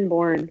he had been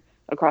born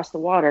across the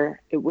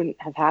water, it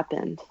wouldn't have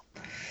happened.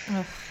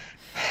 Ugh.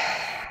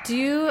 Do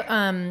you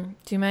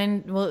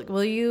mind?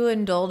 Will you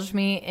indulge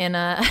me in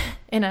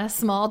a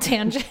small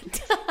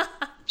tangent?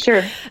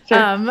 Sure.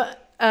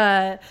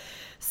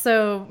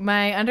 So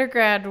my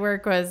undergrad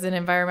work was in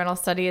environmental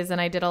studies,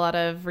 and I did a lot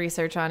of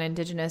research on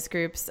indigenous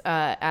groups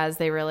as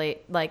they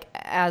relate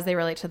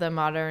to the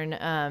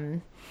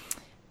modern.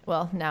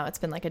 Well, now it's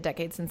been like a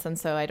decade since then,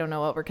 so I don't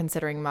know what we're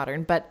considering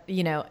modern, but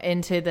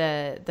into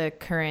the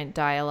current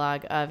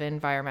dialogue of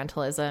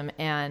environmentalism.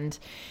 And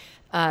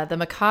the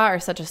macaw are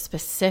such a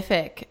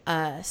specific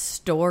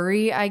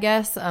story, I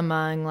guess,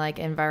 among like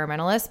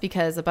environmentalists,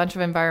 because a bunch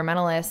of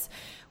environmentalists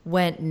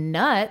went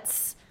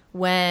nuts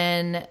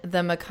when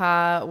the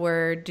macaw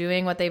were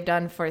doing what they've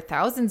done for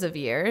thousands of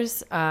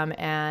years.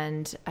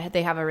 And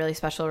they have a really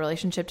special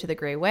relationship to the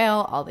gray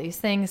whale, all these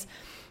things.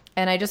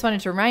 And I just wanted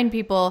to remind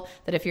people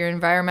that if your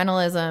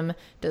environmentalism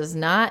does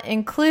not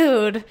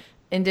include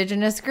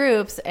indigenous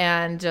groups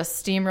and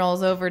just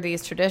steamrolls over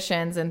these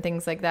traditions and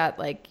things like that,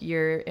 like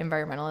your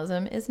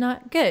environmentalism is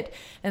not good.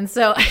 And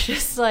so I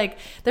just like,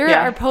 there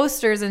are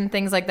posters and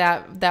things like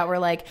that were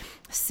like,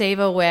 save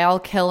a whale,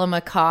 kill a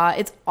macaw.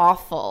 It's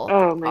awful.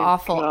 Oh my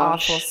awful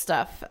gosh.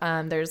 stuff.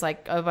 There's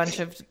like a bunch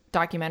of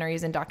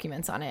documentaries and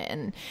documents on it.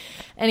 And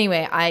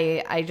anyway,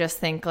 I just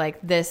think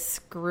like this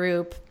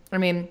group, I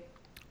mean,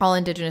 all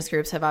indigenous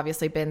groups have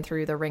obviously been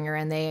through the ringer,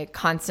 and they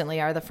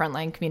constantly are the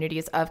frontline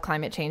communities of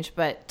climate change.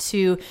 But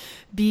to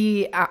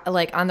be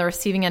like on the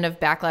receiving end of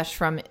backlash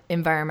from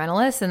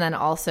environmentalists, and then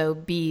also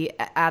be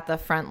at the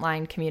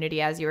frontline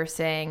community, as you were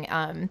saying,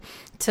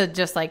 to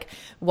just like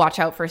watch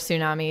out for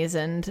tsunamis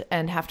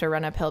and have to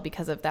run uphill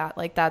because of that.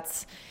 Like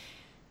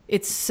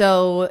it's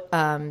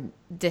so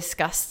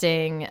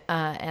disgusting.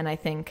 And I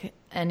think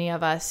any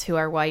of us who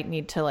are white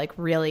need to like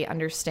really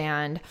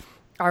understand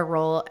our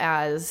role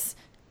as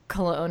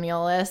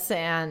colonialists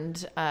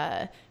and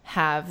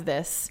have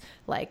this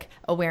like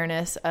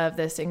awareness of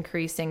this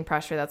increasing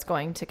pressure that's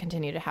going to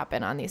continue to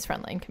happen on these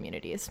frontline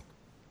communities.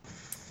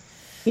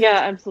 Yeah,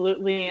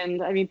 absolutely.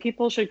 And I mean,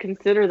 people should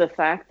consider the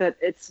fact that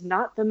it's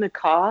not the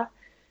macaw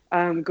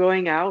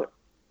going out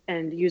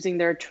and using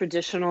their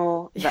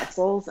traditional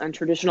vessels and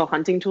traditional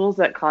hunting tools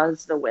that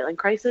caused the whaling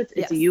crisis.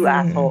 It's you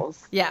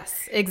assholes.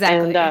 Yes,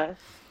 exactly. And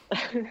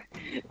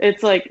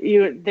it's like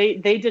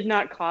they did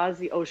not cause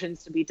the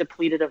oceans to be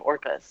depleted of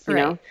orcas, you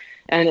know,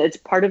 and it's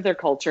part of their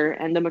culture.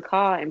 And the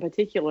macaw in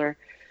particular,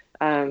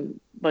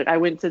 like I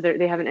went to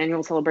they have an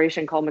annual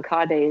celebration called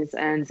Macaw Days,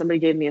 and somebody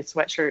gave me a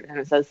sweatshirt and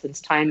it says "since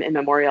time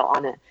immemorial"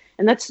 on it.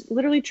 And that's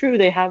literally true.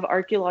 They have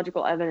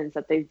archaeological evidence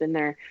that they've been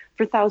there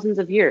for thousands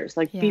of years.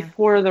 Like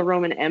before the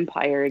Roman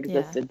Empire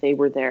existed, they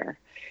were there.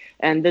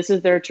 And this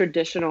is their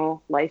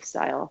traditional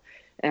lifestyle.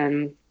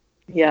 And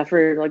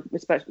for like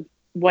especially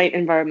white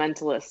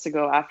environmentalists to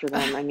go after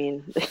them, I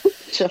mean,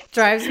 just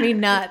drives me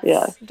nuts.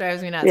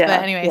 Drives me nuts.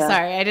 But anyway,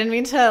 sorry, I didn't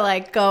mean to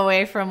like go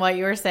away from what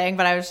you were saying,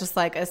 but I was just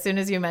like, as soon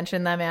as you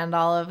mentioned them and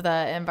all of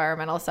the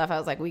environmental stuff, I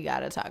was like, we got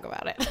to talk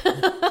about it.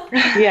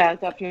 Yeah,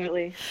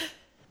 definitely.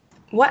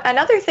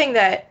 Another thing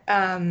that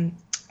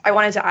I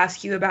wanted to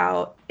ask you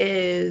about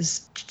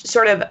is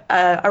sort of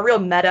a real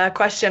meta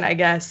question, I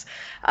guess.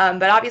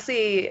 But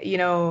obviously,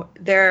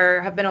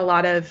 there have been a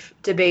lot of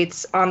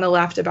debates on the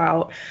left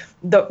about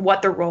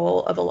what the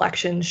role of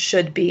elections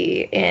should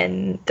be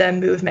in the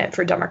movement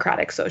for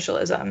democratic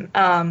socialism.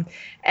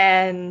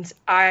 And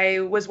I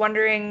was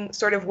wondering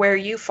sort of where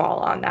you fall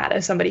on that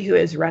as somebody who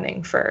is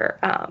running for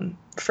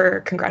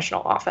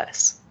congressional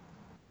office.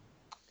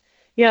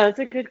 Yeah, that's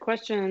a good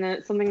question. And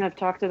it's something I've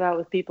talked about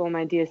with people in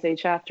my DSA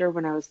chapter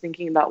when I was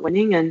thinking about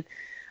winning. And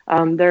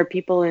there are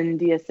people in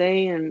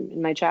DSA and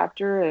in my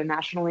chapter and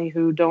nationally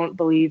who don't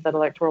believe that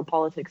electoral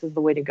politics is the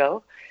way to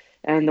go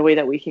and the way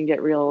that we can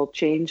get real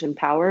change and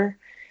power.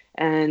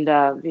 And,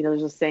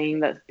 there's a saying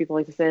that people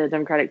like to say the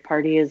Democratic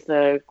Party is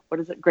the,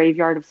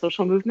 graveyard of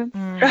social movements.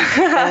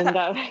 And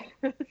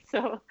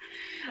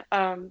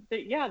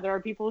there are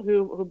people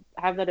who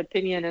have that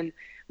opinion. And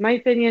my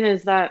opinion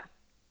is that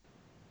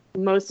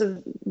most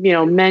of,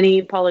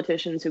 many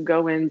politicians who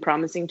go in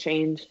promising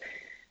change,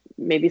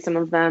 maybe some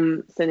of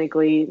them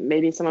cynically,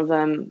 maybe some of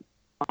them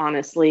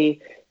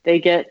honestly, they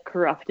get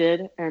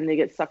corrupted and they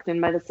get sucked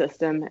in by the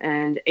system.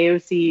 And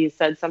AOC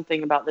said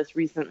something about this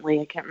recently,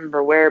 I can't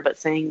remember where, but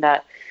saying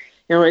that,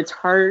 it's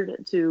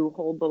hard to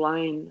hold the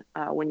line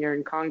when you're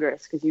in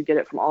Congress because you get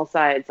it from all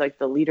sides, like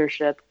the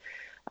leadership,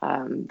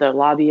 the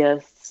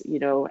lobbyists,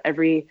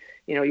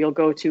 you'll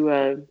go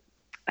to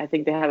I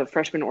think they have a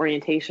freshman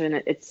orientation.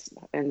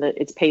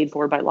 It's paid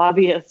for by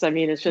lobbyists. I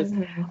mean, it's just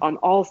on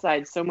all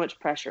sides, so much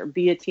pressure.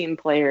 Be a team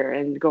player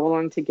and go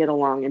along to get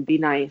along and be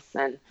nice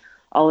and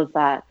all of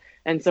that.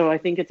 And so I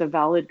think it's a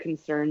valid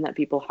concern that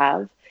people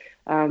have.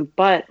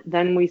 But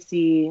then we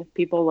see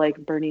people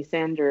like Bernie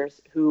Sanders,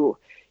 who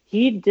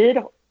he did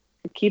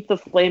keep the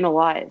flame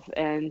alive.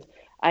 And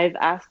I've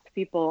asked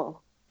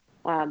people,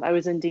 I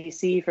was in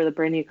DC for the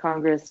Brand New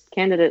Congress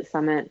Candidate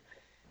Summit,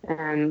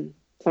 and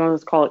some of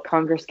us call it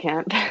Congress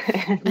Camp.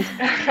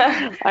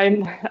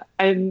 And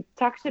I'm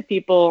talked to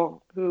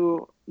people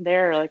who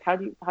they're like,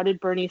 how did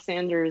Bernie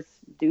Sanders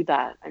do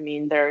that? I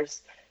mean,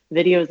 there's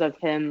videos of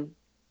him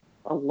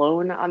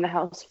alone on the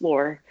House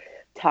floor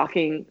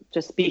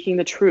just speaking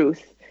the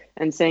truth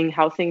and saying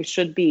how things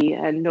should be,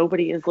 and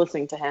nobody is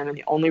listening to him. And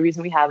the only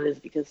reason we have it is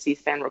because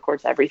C-SPAN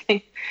records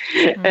everything.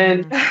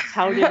 And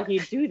how did he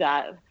do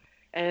that?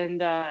 And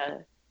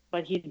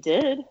but he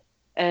did.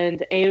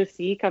 And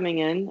AOC coming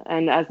in,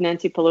 and as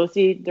Nancy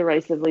Pelosi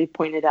derisively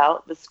pointed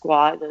out, the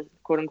squad, the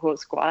quote-unquote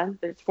squad,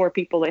 there's 4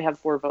 people, they have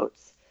 4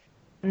 votes.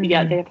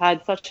 Yet they've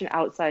had such an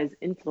outsized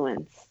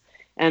influence.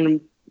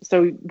 And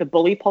so the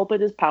bully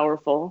pulpit is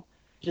powerful.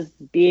 Just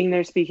being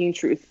there speaking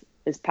truth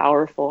is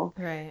powerful.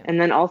 Right. And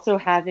then also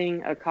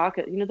having a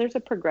caucus. There's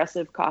a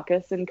progressive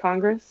caucus in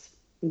Congress,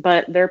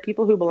 but there are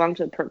people who belong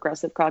to the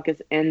Progressive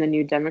Caucus and the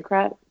New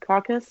Democrat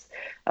Caucus.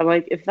 I'm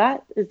like, if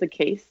that is the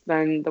case,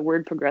 then the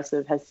word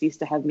progressive has ceased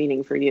to have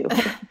meaning for you.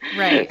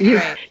 Right.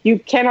 You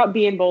cannot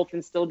be in both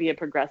and still be a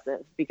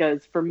progressive,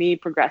 because for me,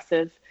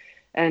 progressive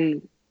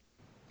and,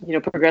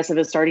 progressive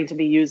is starting to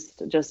be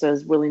used just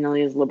as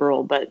willy-nilly as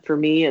liberal. But for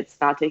me, it's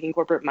not taking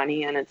corporate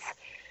money, and it's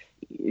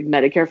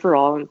Medicare for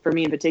all. And for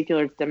me in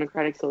particular, it's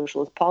democratic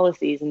socialist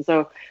policies. And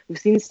so we've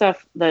seen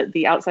stuff that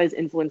the outsized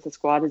influence the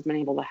squad has been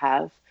able to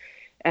have.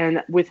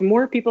 And with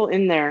more people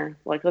in there,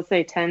 like let's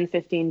say 10,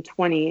 15,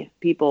 20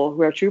 people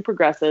who are true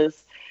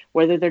progressives,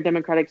 whether they're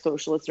democratic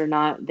socialists or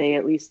not, they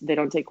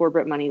don't take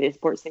corporate money. They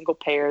support single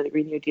payer, the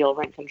Green New Deal,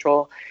 rent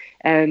control,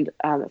 and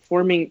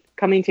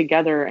coming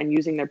together and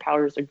using their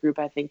power as a group,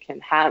 I think can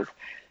have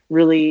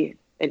really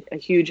a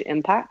huge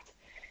impact.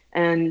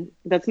 And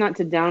that's not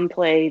to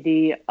downplay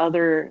the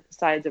other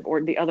sides of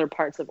the other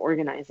parts of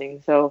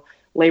organizing. So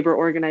labor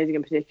organizing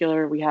in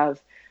particular, we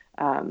have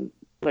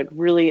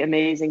really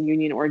amazing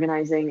union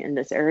organizing in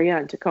this area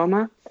in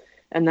Tacoma,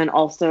 and then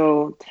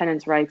also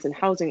tenants' rights and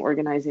housing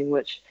organizing,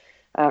 which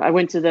I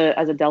went to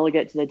as a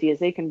delegate to the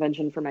DSA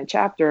convention for my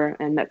chapter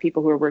and met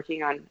people who are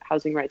working on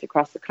housing rights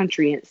across the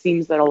country. And it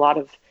seems that a lot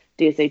of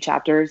DSA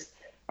chapters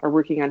are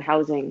working on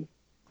housing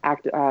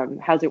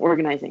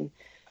organizing.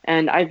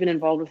 And I've been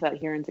involved with that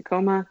here in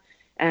Tacoma,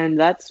 and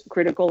that's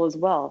critical as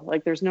well.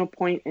 Like, there's no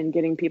point in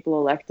getting people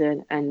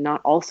elected and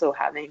not also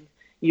having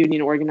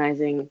union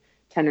organizing,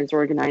 tenants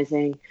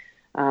organizing.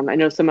 I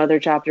know some other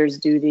chapters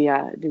do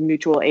the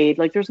mutual aid.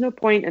 Like, there's no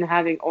point in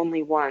having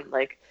only one.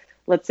 Like,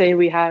 let's say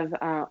we have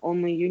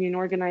only union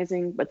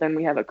organizing, but then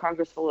we have a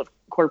Congress full of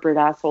corporate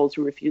assholes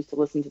who refuse to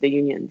listen to the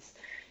unions,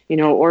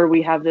 or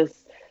we have this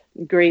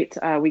great,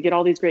 we get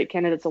all these great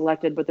candidates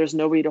elected, but there's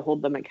nobody to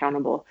hold them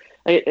accountable.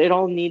 It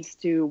all needs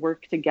to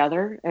work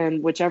together,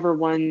 and whichever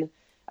one,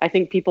 I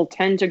think people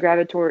tend to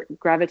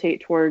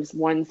gravitate towards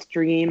one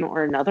stream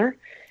or another.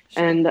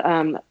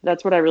 And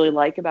that's what I really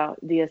like about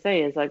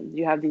DSA is like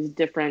you have these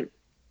different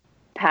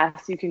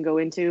paths you can go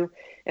into,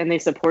 and they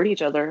support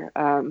each other.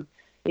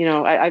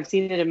 I've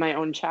seen it in my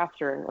own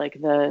chapter, like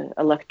the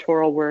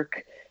electoral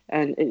work,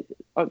 and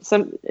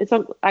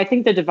I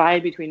think the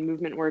divide between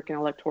movement work and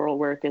electoral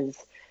work is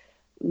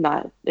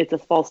it's a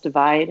false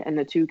divide, and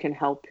the two can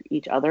help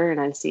each other, and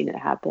I've seen it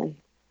happen.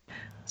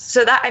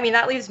 So that, I mean,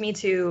 that leads me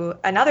to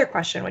another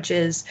question, which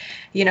is,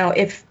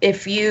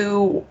 if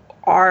you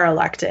are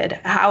elected,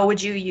 how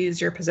would you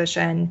use your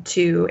position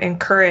to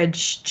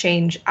encourage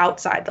change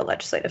outside the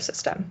legislative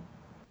system?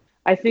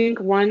 I think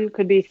one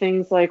could be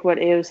things like what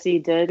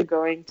AOC did,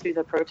 going to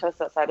the protests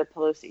outside of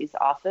Pelosi's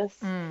office.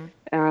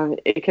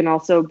 It can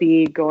also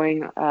be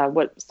going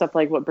stuff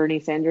like what Bernie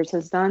Sanders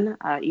has done,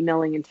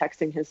 emailing and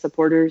texting his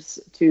supporters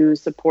to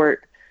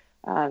support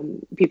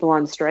people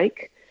on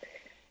strike.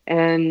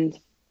 And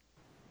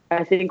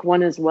I think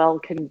one as well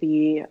can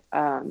be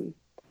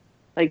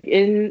like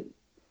in,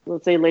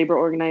 let's say, labor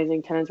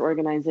organizing, tenants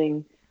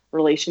organizing,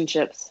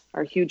 relationships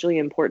are hugely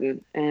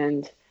important.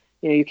 And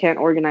you can't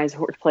organize a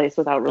workplace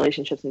without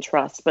relationships and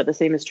trust, but the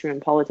same is true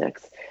in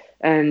politics.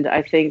 And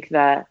I think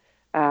that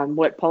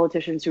what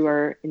politicians who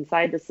are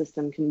inside the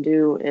system can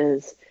do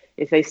is,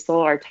 if they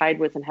still are tied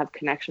with and have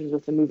connections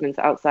with the movements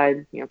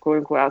outside, quote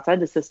unquote, outside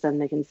the system,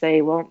 they can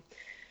say, well,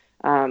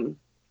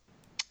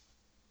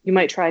 you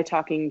might try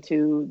talking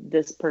to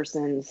this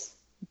person's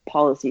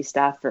policy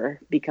staffer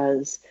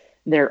because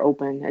they're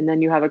open. And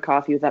then you have a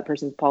coffee with that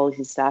person's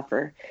policy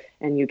staffer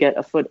and you get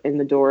a foot in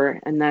the door.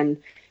 And then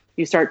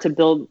you start to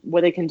build,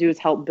 what they can do is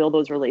help build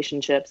those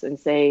relationships and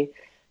say,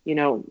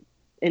 and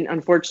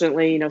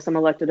unfortunately, some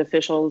elected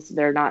officials,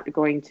 they're not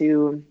going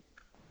to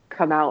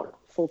come out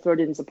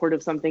full-throated in support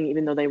of something,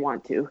 even though they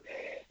want to.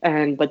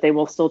 But they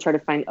will still try to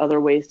find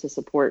other ways to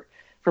support.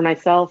 For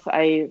myself,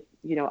 I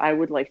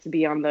would like to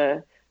be on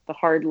the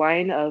hard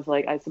line of,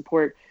 like, I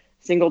support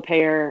single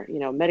payer,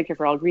 Medicare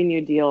for All, Green New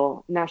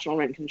Deal, national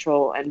rent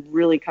control, and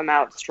really come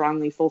out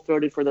strongly,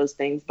 full-throated for those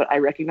things. But I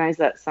recognize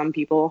that some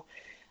people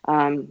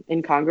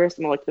in Congress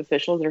and elected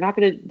officials, they're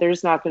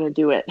just not going to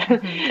do it.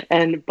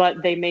 Mm-hmm.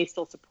 But they may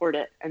still support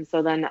it. And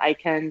so then I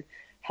can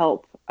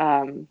help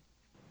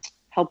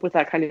with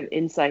that kind of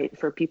insight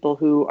for people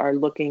who are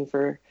looking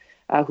for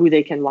who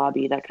they can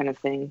lobby, that kind of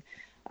thing.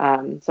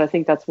 So I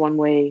think that's one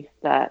way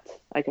that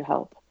I could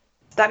help.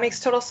 That makes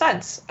total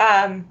sense.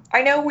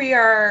 I know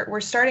we're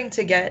starting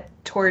to get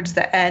towards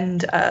the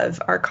end of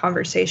our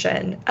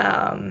conversation.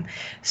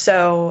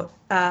 So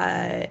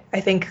I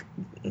think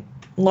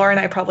Laura and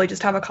I probably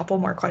just have a couple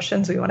more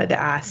questions we wanted to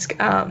ask.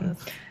 The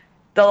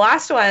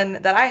last one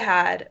that I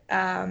had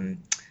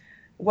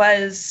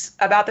was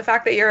about the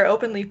fact that you're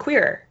openly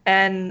queer.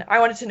 And I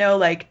wanted to know,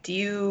 like,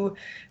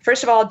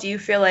 first of all, do you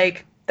feel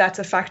like that's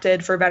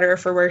affected, for better or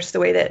for worse, the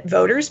way that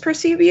voters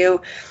perceive you?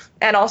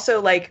 And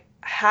also, like,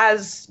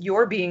 has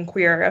your being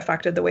queer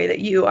affected the way that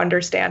you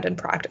understand and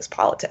practice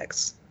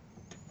politics?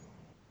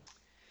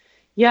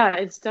 Yeah,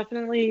 it's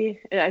definitely,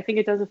 I think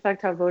it does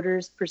affect how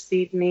voters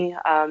perceive me.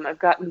 I've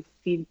gotten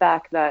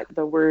feedback that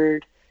the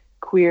word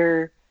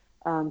queer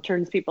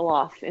turns people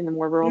off in the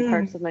more rural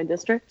parts of my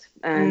district,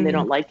 and they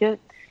don't like it.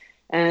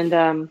 And,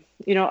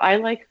 I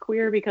like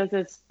queer because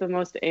it's the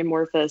most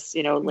amorphous,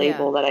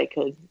 label that I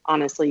could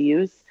honestly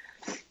use.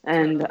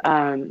 And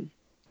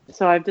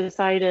so I've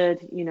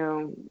decided,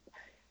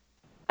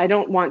 I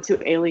don't want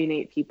to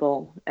alienate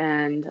people,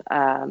 and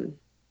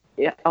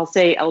I'll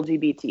say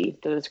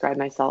LGBT to describe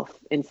myself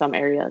in some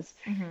areas,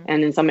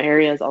 and in some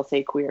areas I'll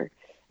say queer.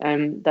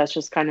 That's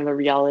just kind of a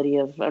reality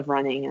of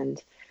running,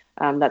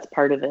 and that's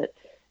part of it.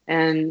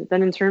 And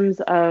then in terms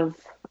of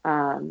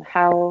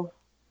how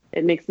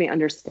it makes me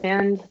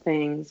understand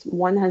things,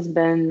 one has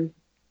been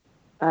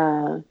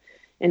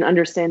in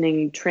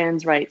understanding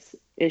trans rights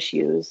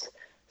issues.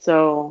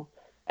 So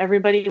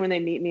everybody, when they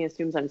meet me,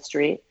 assumes I'm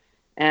straight.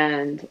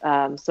 And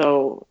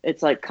so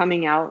it's like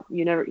coming out,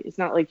 it's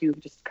not like you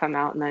just come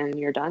out and then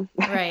you're done.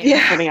 Right.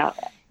 Yeah. Coming out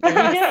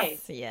every day.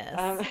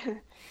 Yes.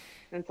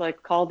 It's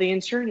like, call the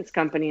insurance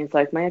company. It's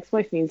like, my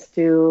ex-wife needs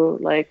to,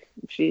 like,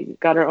 she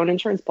got her own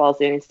insurance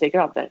policy and needs to take it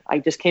off. That I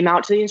just came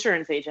out to the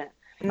insurance agent.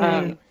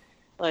 That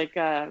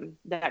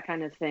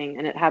kind of thing.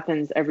 And it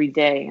happens every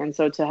day. And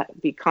so to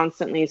be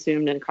constantly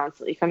assumed and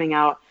constantly coming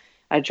out,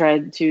 I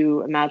tried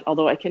to imagine,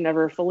 although I can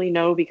never fully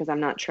know because I'm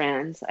not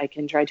trans, I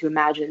can try to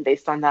imagine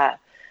based on that,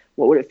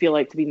 what would it feel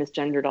like to be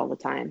misgendered all the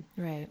time?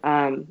 Right.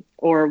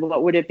 Or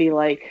what would it be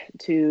like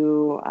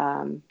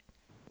to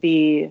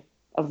be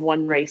of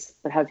one race,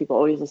 but have people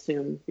always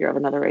assume you're of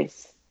another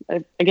race?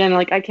 Again,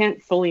 like, I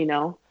can't fully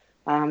know.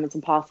 It's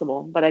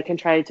impossible, but I can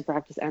try to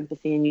practice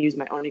empathy and use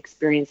my own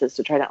experiences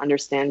to try to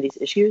understand these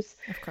issues.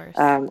 Of course.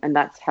 And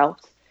that's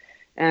helped.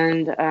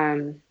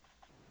 And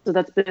so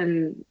that's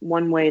been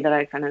one way that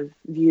I kind of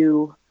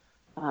view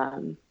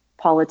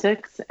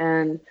politics.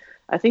 And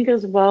I think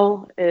as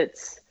well,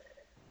 it's,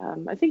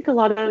 I think a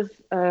lot of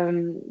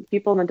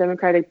people in the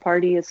Democratic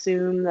Party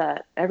assume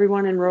that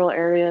everyone in rural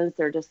areas,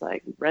 they're just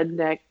like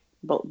redneck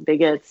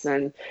bigots,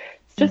 and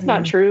it's just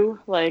not true.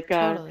 Like,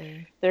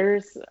 Totally.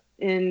 There's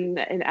in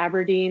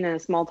Aberdeen, a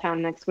small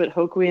town next to it,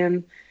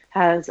 Hoquiam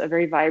has a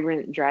very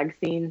vibrant drag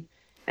scene.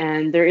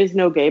 And there is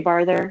no gay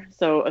bar there.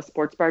 So a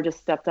sports bar just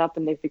stepped up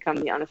and they've become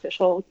the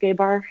unofficial gay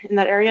bar in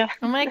that area.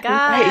 Oh my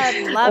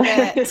God. Love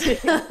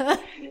it.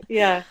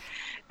 Yeah.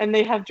 and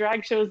they have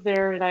drag shows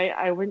there. And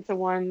I went to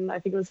one, I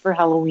think it was for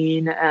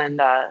Halloween. And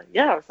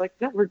yeah, I was like,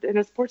 yeah, we're in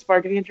a sports bar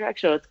getting a drag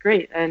show. It's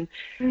great. And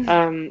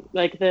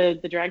like the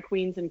drag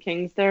queens and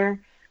kings there,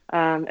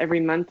 every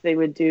month they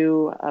would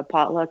do a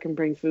potluck and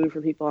bring food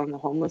for people on the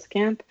homeless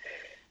camp.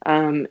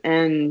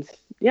 And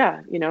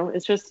yeah, you know,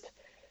 it's just,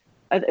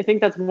 I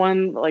think that's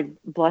one like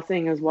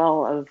blessing as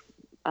well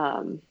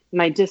of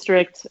my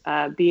district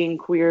being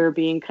queer,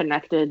 being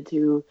connected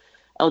to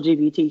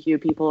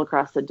LGBTQ people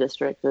across the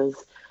district is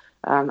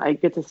I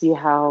get to see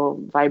how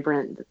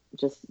vibrant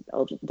just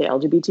the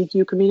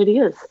LGBTQ community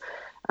is.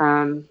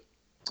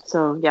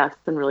 So yeah, it's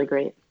been really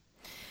great.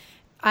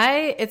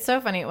 It's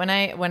so funny when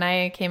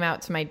I came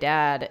out to my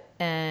dad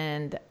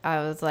and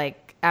I was like,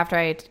 after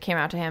I came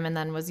out to him and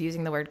then was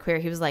using the word queer,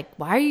 he was like,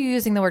 why are you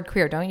using the word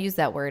queer? Don't use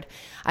that word.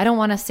 I don't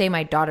want to say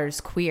my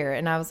daughter's queer.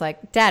 And I was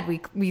like, Dad,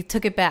 we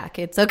took it back.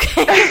 It's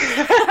okay.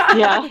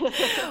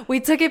 Yeah. We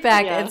took it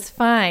back. Yeah. It's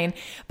fine.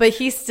 But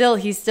he still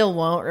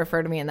won't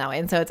refer to me in that way.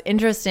 And so it's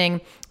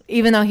interesting,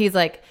 even though he's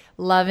like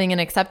loving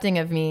and accepting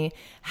of me,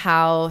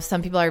 how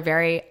some people are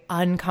very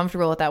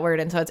uncomfortable with that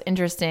word. And so it's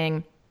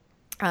interesting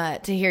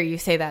to hear you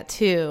say that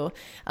too,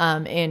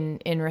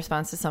 in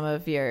response to some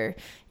of your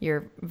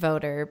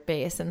voter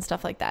base and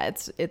stuff like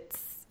that.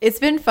 It's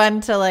been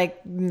fun to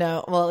like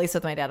know. Well, at least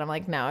with my dad, I'm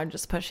like, no, I'm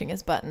just pushing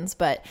his buttons.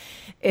 But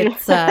it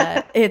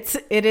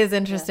is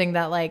interesting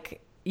that like,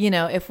 you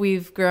know, if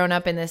we've grown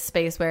up in this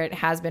space where it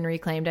has been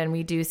reclaimed and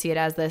we do see it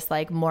as this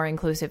like more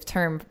inclusive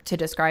term to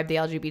describe the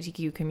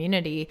LGBTQ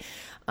community,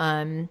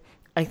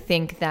 I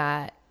think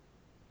that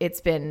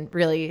it's been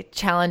really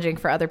challenging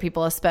for other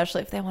people,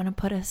 especially if they want to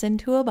put us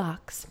into a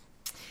box.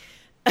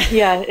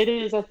 Yeah, it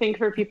is. I think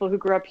for people who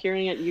grew up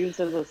hearing it used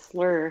as a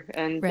slur,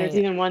 and Right. there's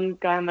even one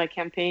guy on my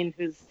campaign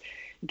who's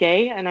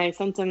gay, and I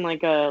sent him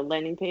like a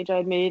landing page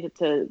I'd made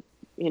to,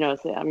 you know,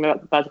 say I'm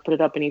about to put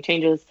it up, any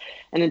changes,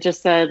 and it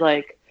just said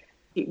like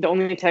the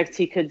only text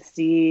he could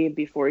see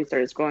before he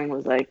started scrolling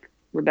was like,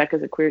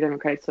 Rebecca's a queer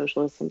democratic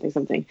socialist, something,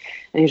 and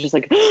he was just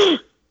like,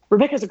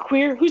 Rebecca's a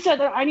queer? Who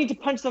said that? I need to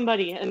punch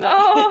somebody. And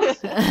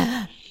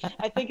I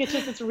think it's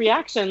just it's a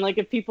reaction. Like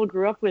if people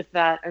grew up with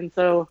that, and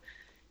so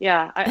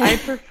yeah, I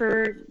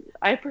prefer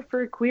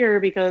queer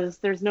because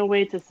there's no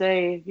way to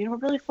say, you know,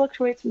 it really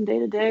fluctuates from day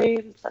to day.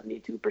 I'm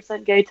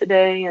 72% gay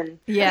today, and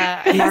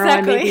Yeah, tomorrow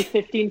I may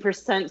exactly. be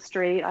 15%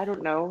 straight. I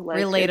don't know. Like,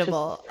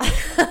 Relatable.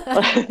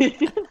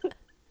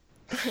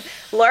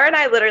 Laura and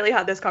I literally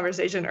had this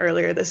conversation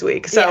earlier this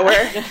week, so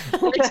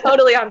we're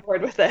totally on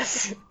board with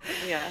this.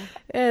 Yeah.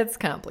 It's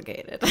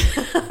complicated.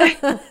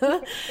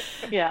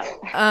 Yeah.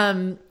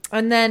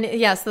 And then,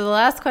 so the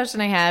last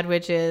question I had,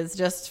 which is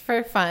just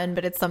for fun,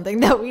 but it's something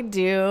that we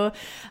do.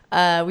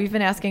 We've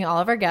been asking all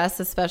of our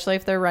guests, especially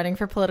if they're running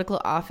for political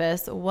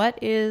office,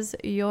 what is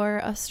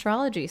your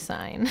astrology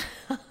sign?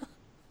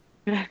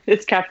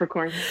 It's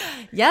Capricorn.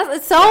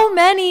 Yes, so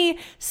many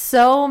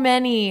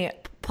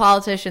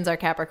politicians are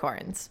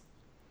Capricorns.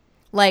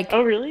 Like,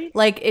 oh really?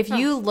 Like if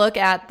you look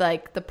at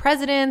like the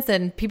presidents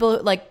and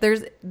people like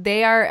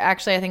they are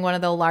actually, I think, one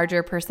of the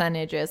larger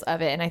percentages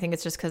of it. And I think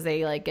it's just because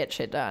they like get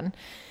shit done.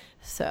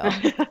 So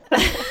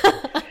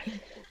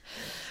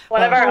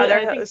one of our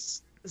other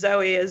hosts,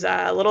 Zoe, is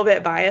a little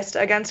bit biased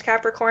against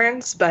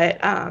Capricorns, but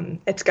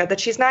it's good that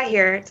she's not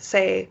here to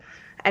say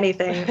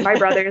anything. My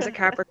brother is a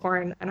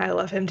Capricorn and I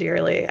love him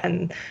dearly.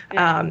 And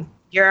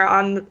you're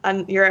on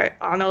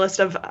a list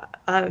of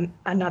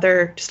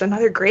another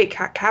great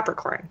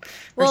Capricorn.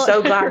 We're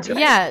so glad to.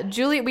 Yeah,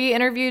 we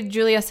interviewed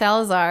Julia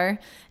Salazar.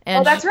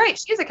 And that's right.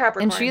 She's a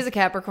Capricorn. And she's a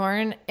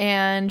Capricorn,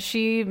 and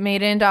she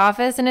made it into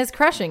office and is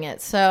crushing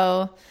it.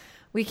 So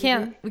we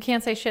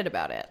can't say shit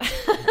about it.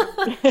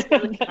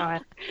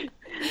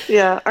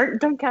 Yeah.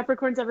 Don't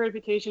Capricorns have a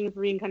reputation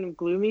for being kind of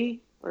gloomy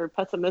or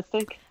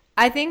pessimistic?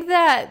 I think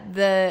that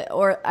the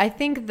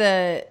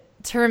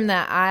term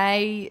that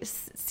I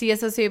see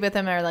associated with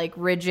them are like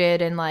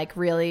rigid and like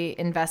really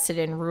invested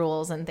in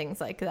rules and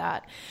things like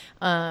that.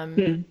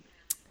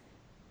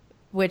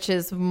 Which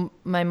is,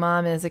 my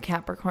mom is a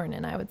Capricorn,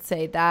 and I would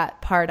say that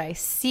part I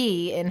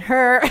see in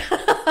her.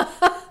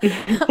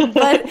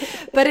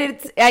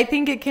 but I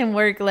think it can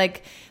work.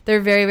 Like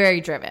they're very,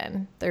 very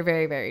driven. They're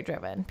very, very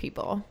driven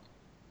people.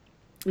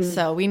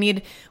 So we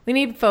need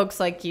folks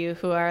like you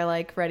who are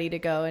like ready to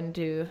go and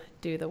do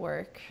the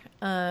work.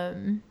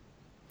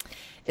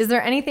 Is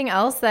there anything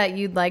else that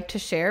you'd like to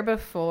share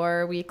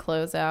before we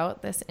close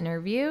out this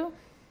interview?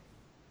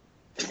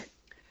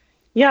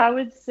 Yeah, I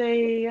would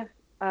say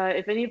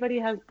if anybody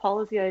has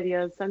policy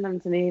ideas, send them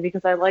to me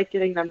because I like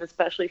getting them,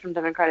 especially from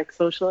Democratic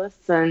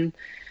Socialists. And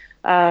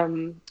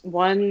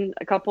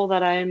a couple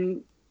that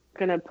I'm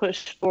going to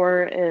push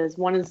for is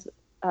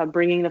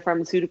bringing the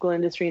pharmaceutical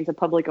industry into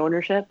public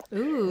ownership.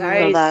 Ooh,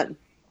 nice. So that,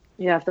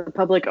 if the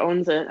public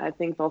owns it, I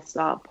think they'll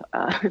stop.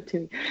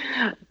 If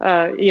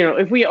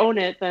we own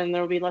it, then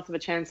there will be less of a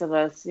chance of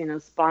us,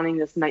 spawning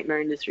this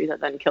nightmare industry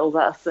that then kills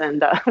us,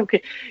 and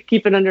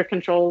keep it under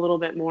control a little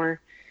bit more.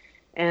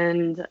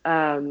 And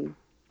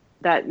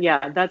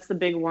that's the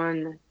big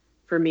one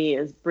for me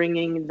is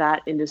bringing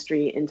that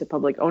industry into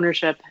public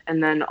ownership,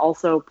 and then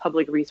also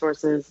public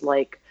resources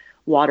like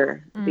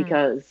water,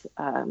 because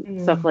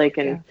stuff like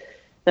in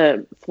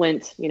the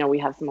Flint, we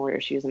have similar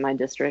issues in my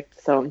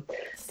district. So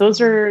those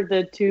are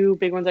the two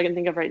big ones I can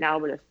think of right now.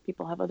 But if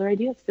people have other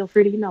ideas, feel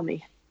free to email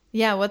me.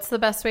 Yeah. What's the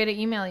best way to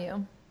email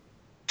you?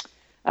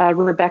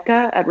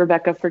 Rebecca at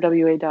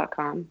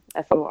RebeccaForWA.com.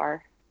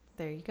 FOR.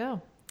 There you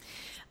go.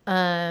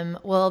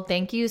 Well,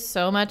 thank you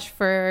so much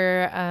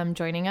for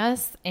joining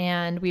us,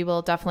 and we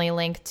will definitely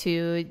link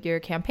to your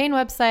campaign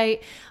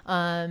website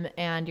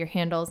and your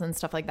handles and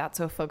stuff like that,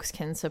 so folks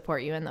can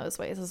support you in those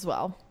ways as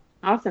well.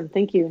 Awesome.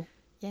 Thank you.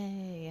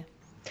 Yay.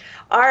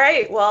 All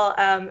right. Well,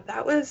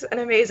 that was an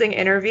amazing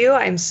interview.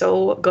 I'm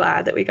so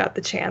glad that we got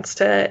the chance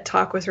to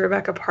talk with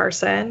Rebecca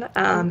Parson,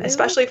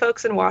 especially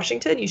folks in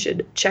Washington. You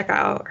should check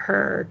out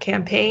her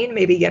campaign,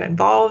 maybe get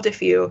involved if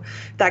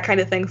that kind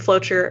of thing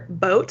floats your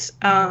boat.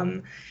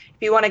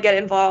 If you want to get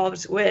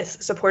involved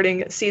with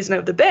supporting Season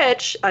of the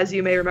Bitch, as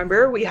you may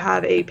remember, we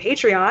have a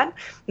Patreon.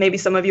 Maybe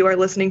some of you are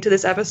listening to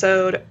this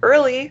episode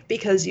early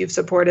because you've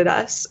supported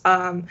us.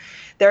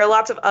 There are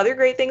lots of other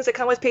great things that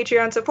come with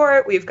Patreon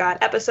support. We've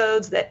got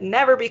episodes that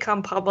never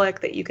become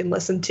public that you can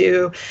listen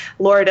to.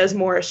 Laura does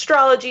more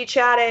astrology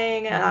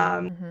chatting.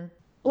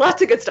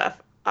 Lots of good stuff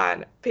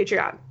on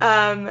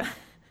Patreon.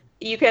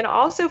 You can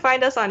also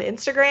find us on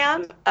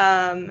Instagram.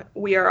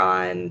 We are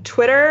on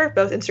Twitter,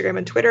 both Instagram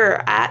and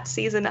Twitter, at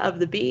Season of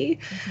the Bee.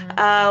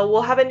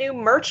 We'll have a new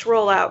merch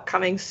rollout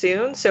coming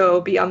soon, so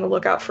be on the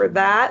lookout for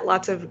that.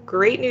 Lots of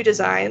great new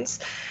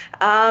designs.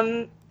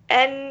 And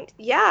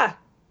yeah.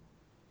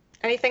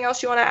 Anything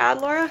else you want to add,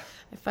 Laura?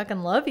 I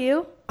fucking love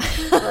you.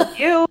 Love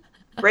you.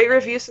 Rate,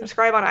 review,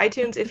 subscribe on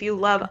iTunes if you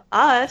love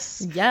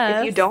us. Yes.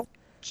 If you don't,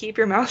 keep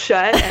your mouth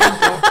shut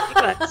and don't keep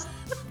us.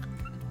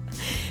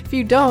 If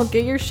you don't,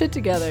 get your shit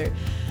together.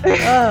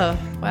 Oh,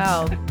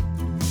 wow.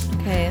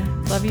 Okay.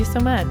 Love you so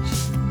much.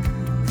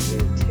 You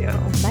too.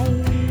 Bye.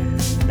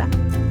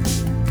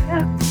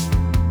 Yeah.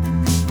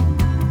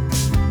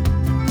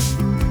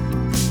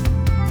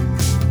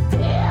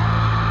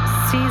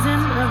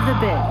 Season of the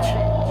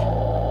Bitch.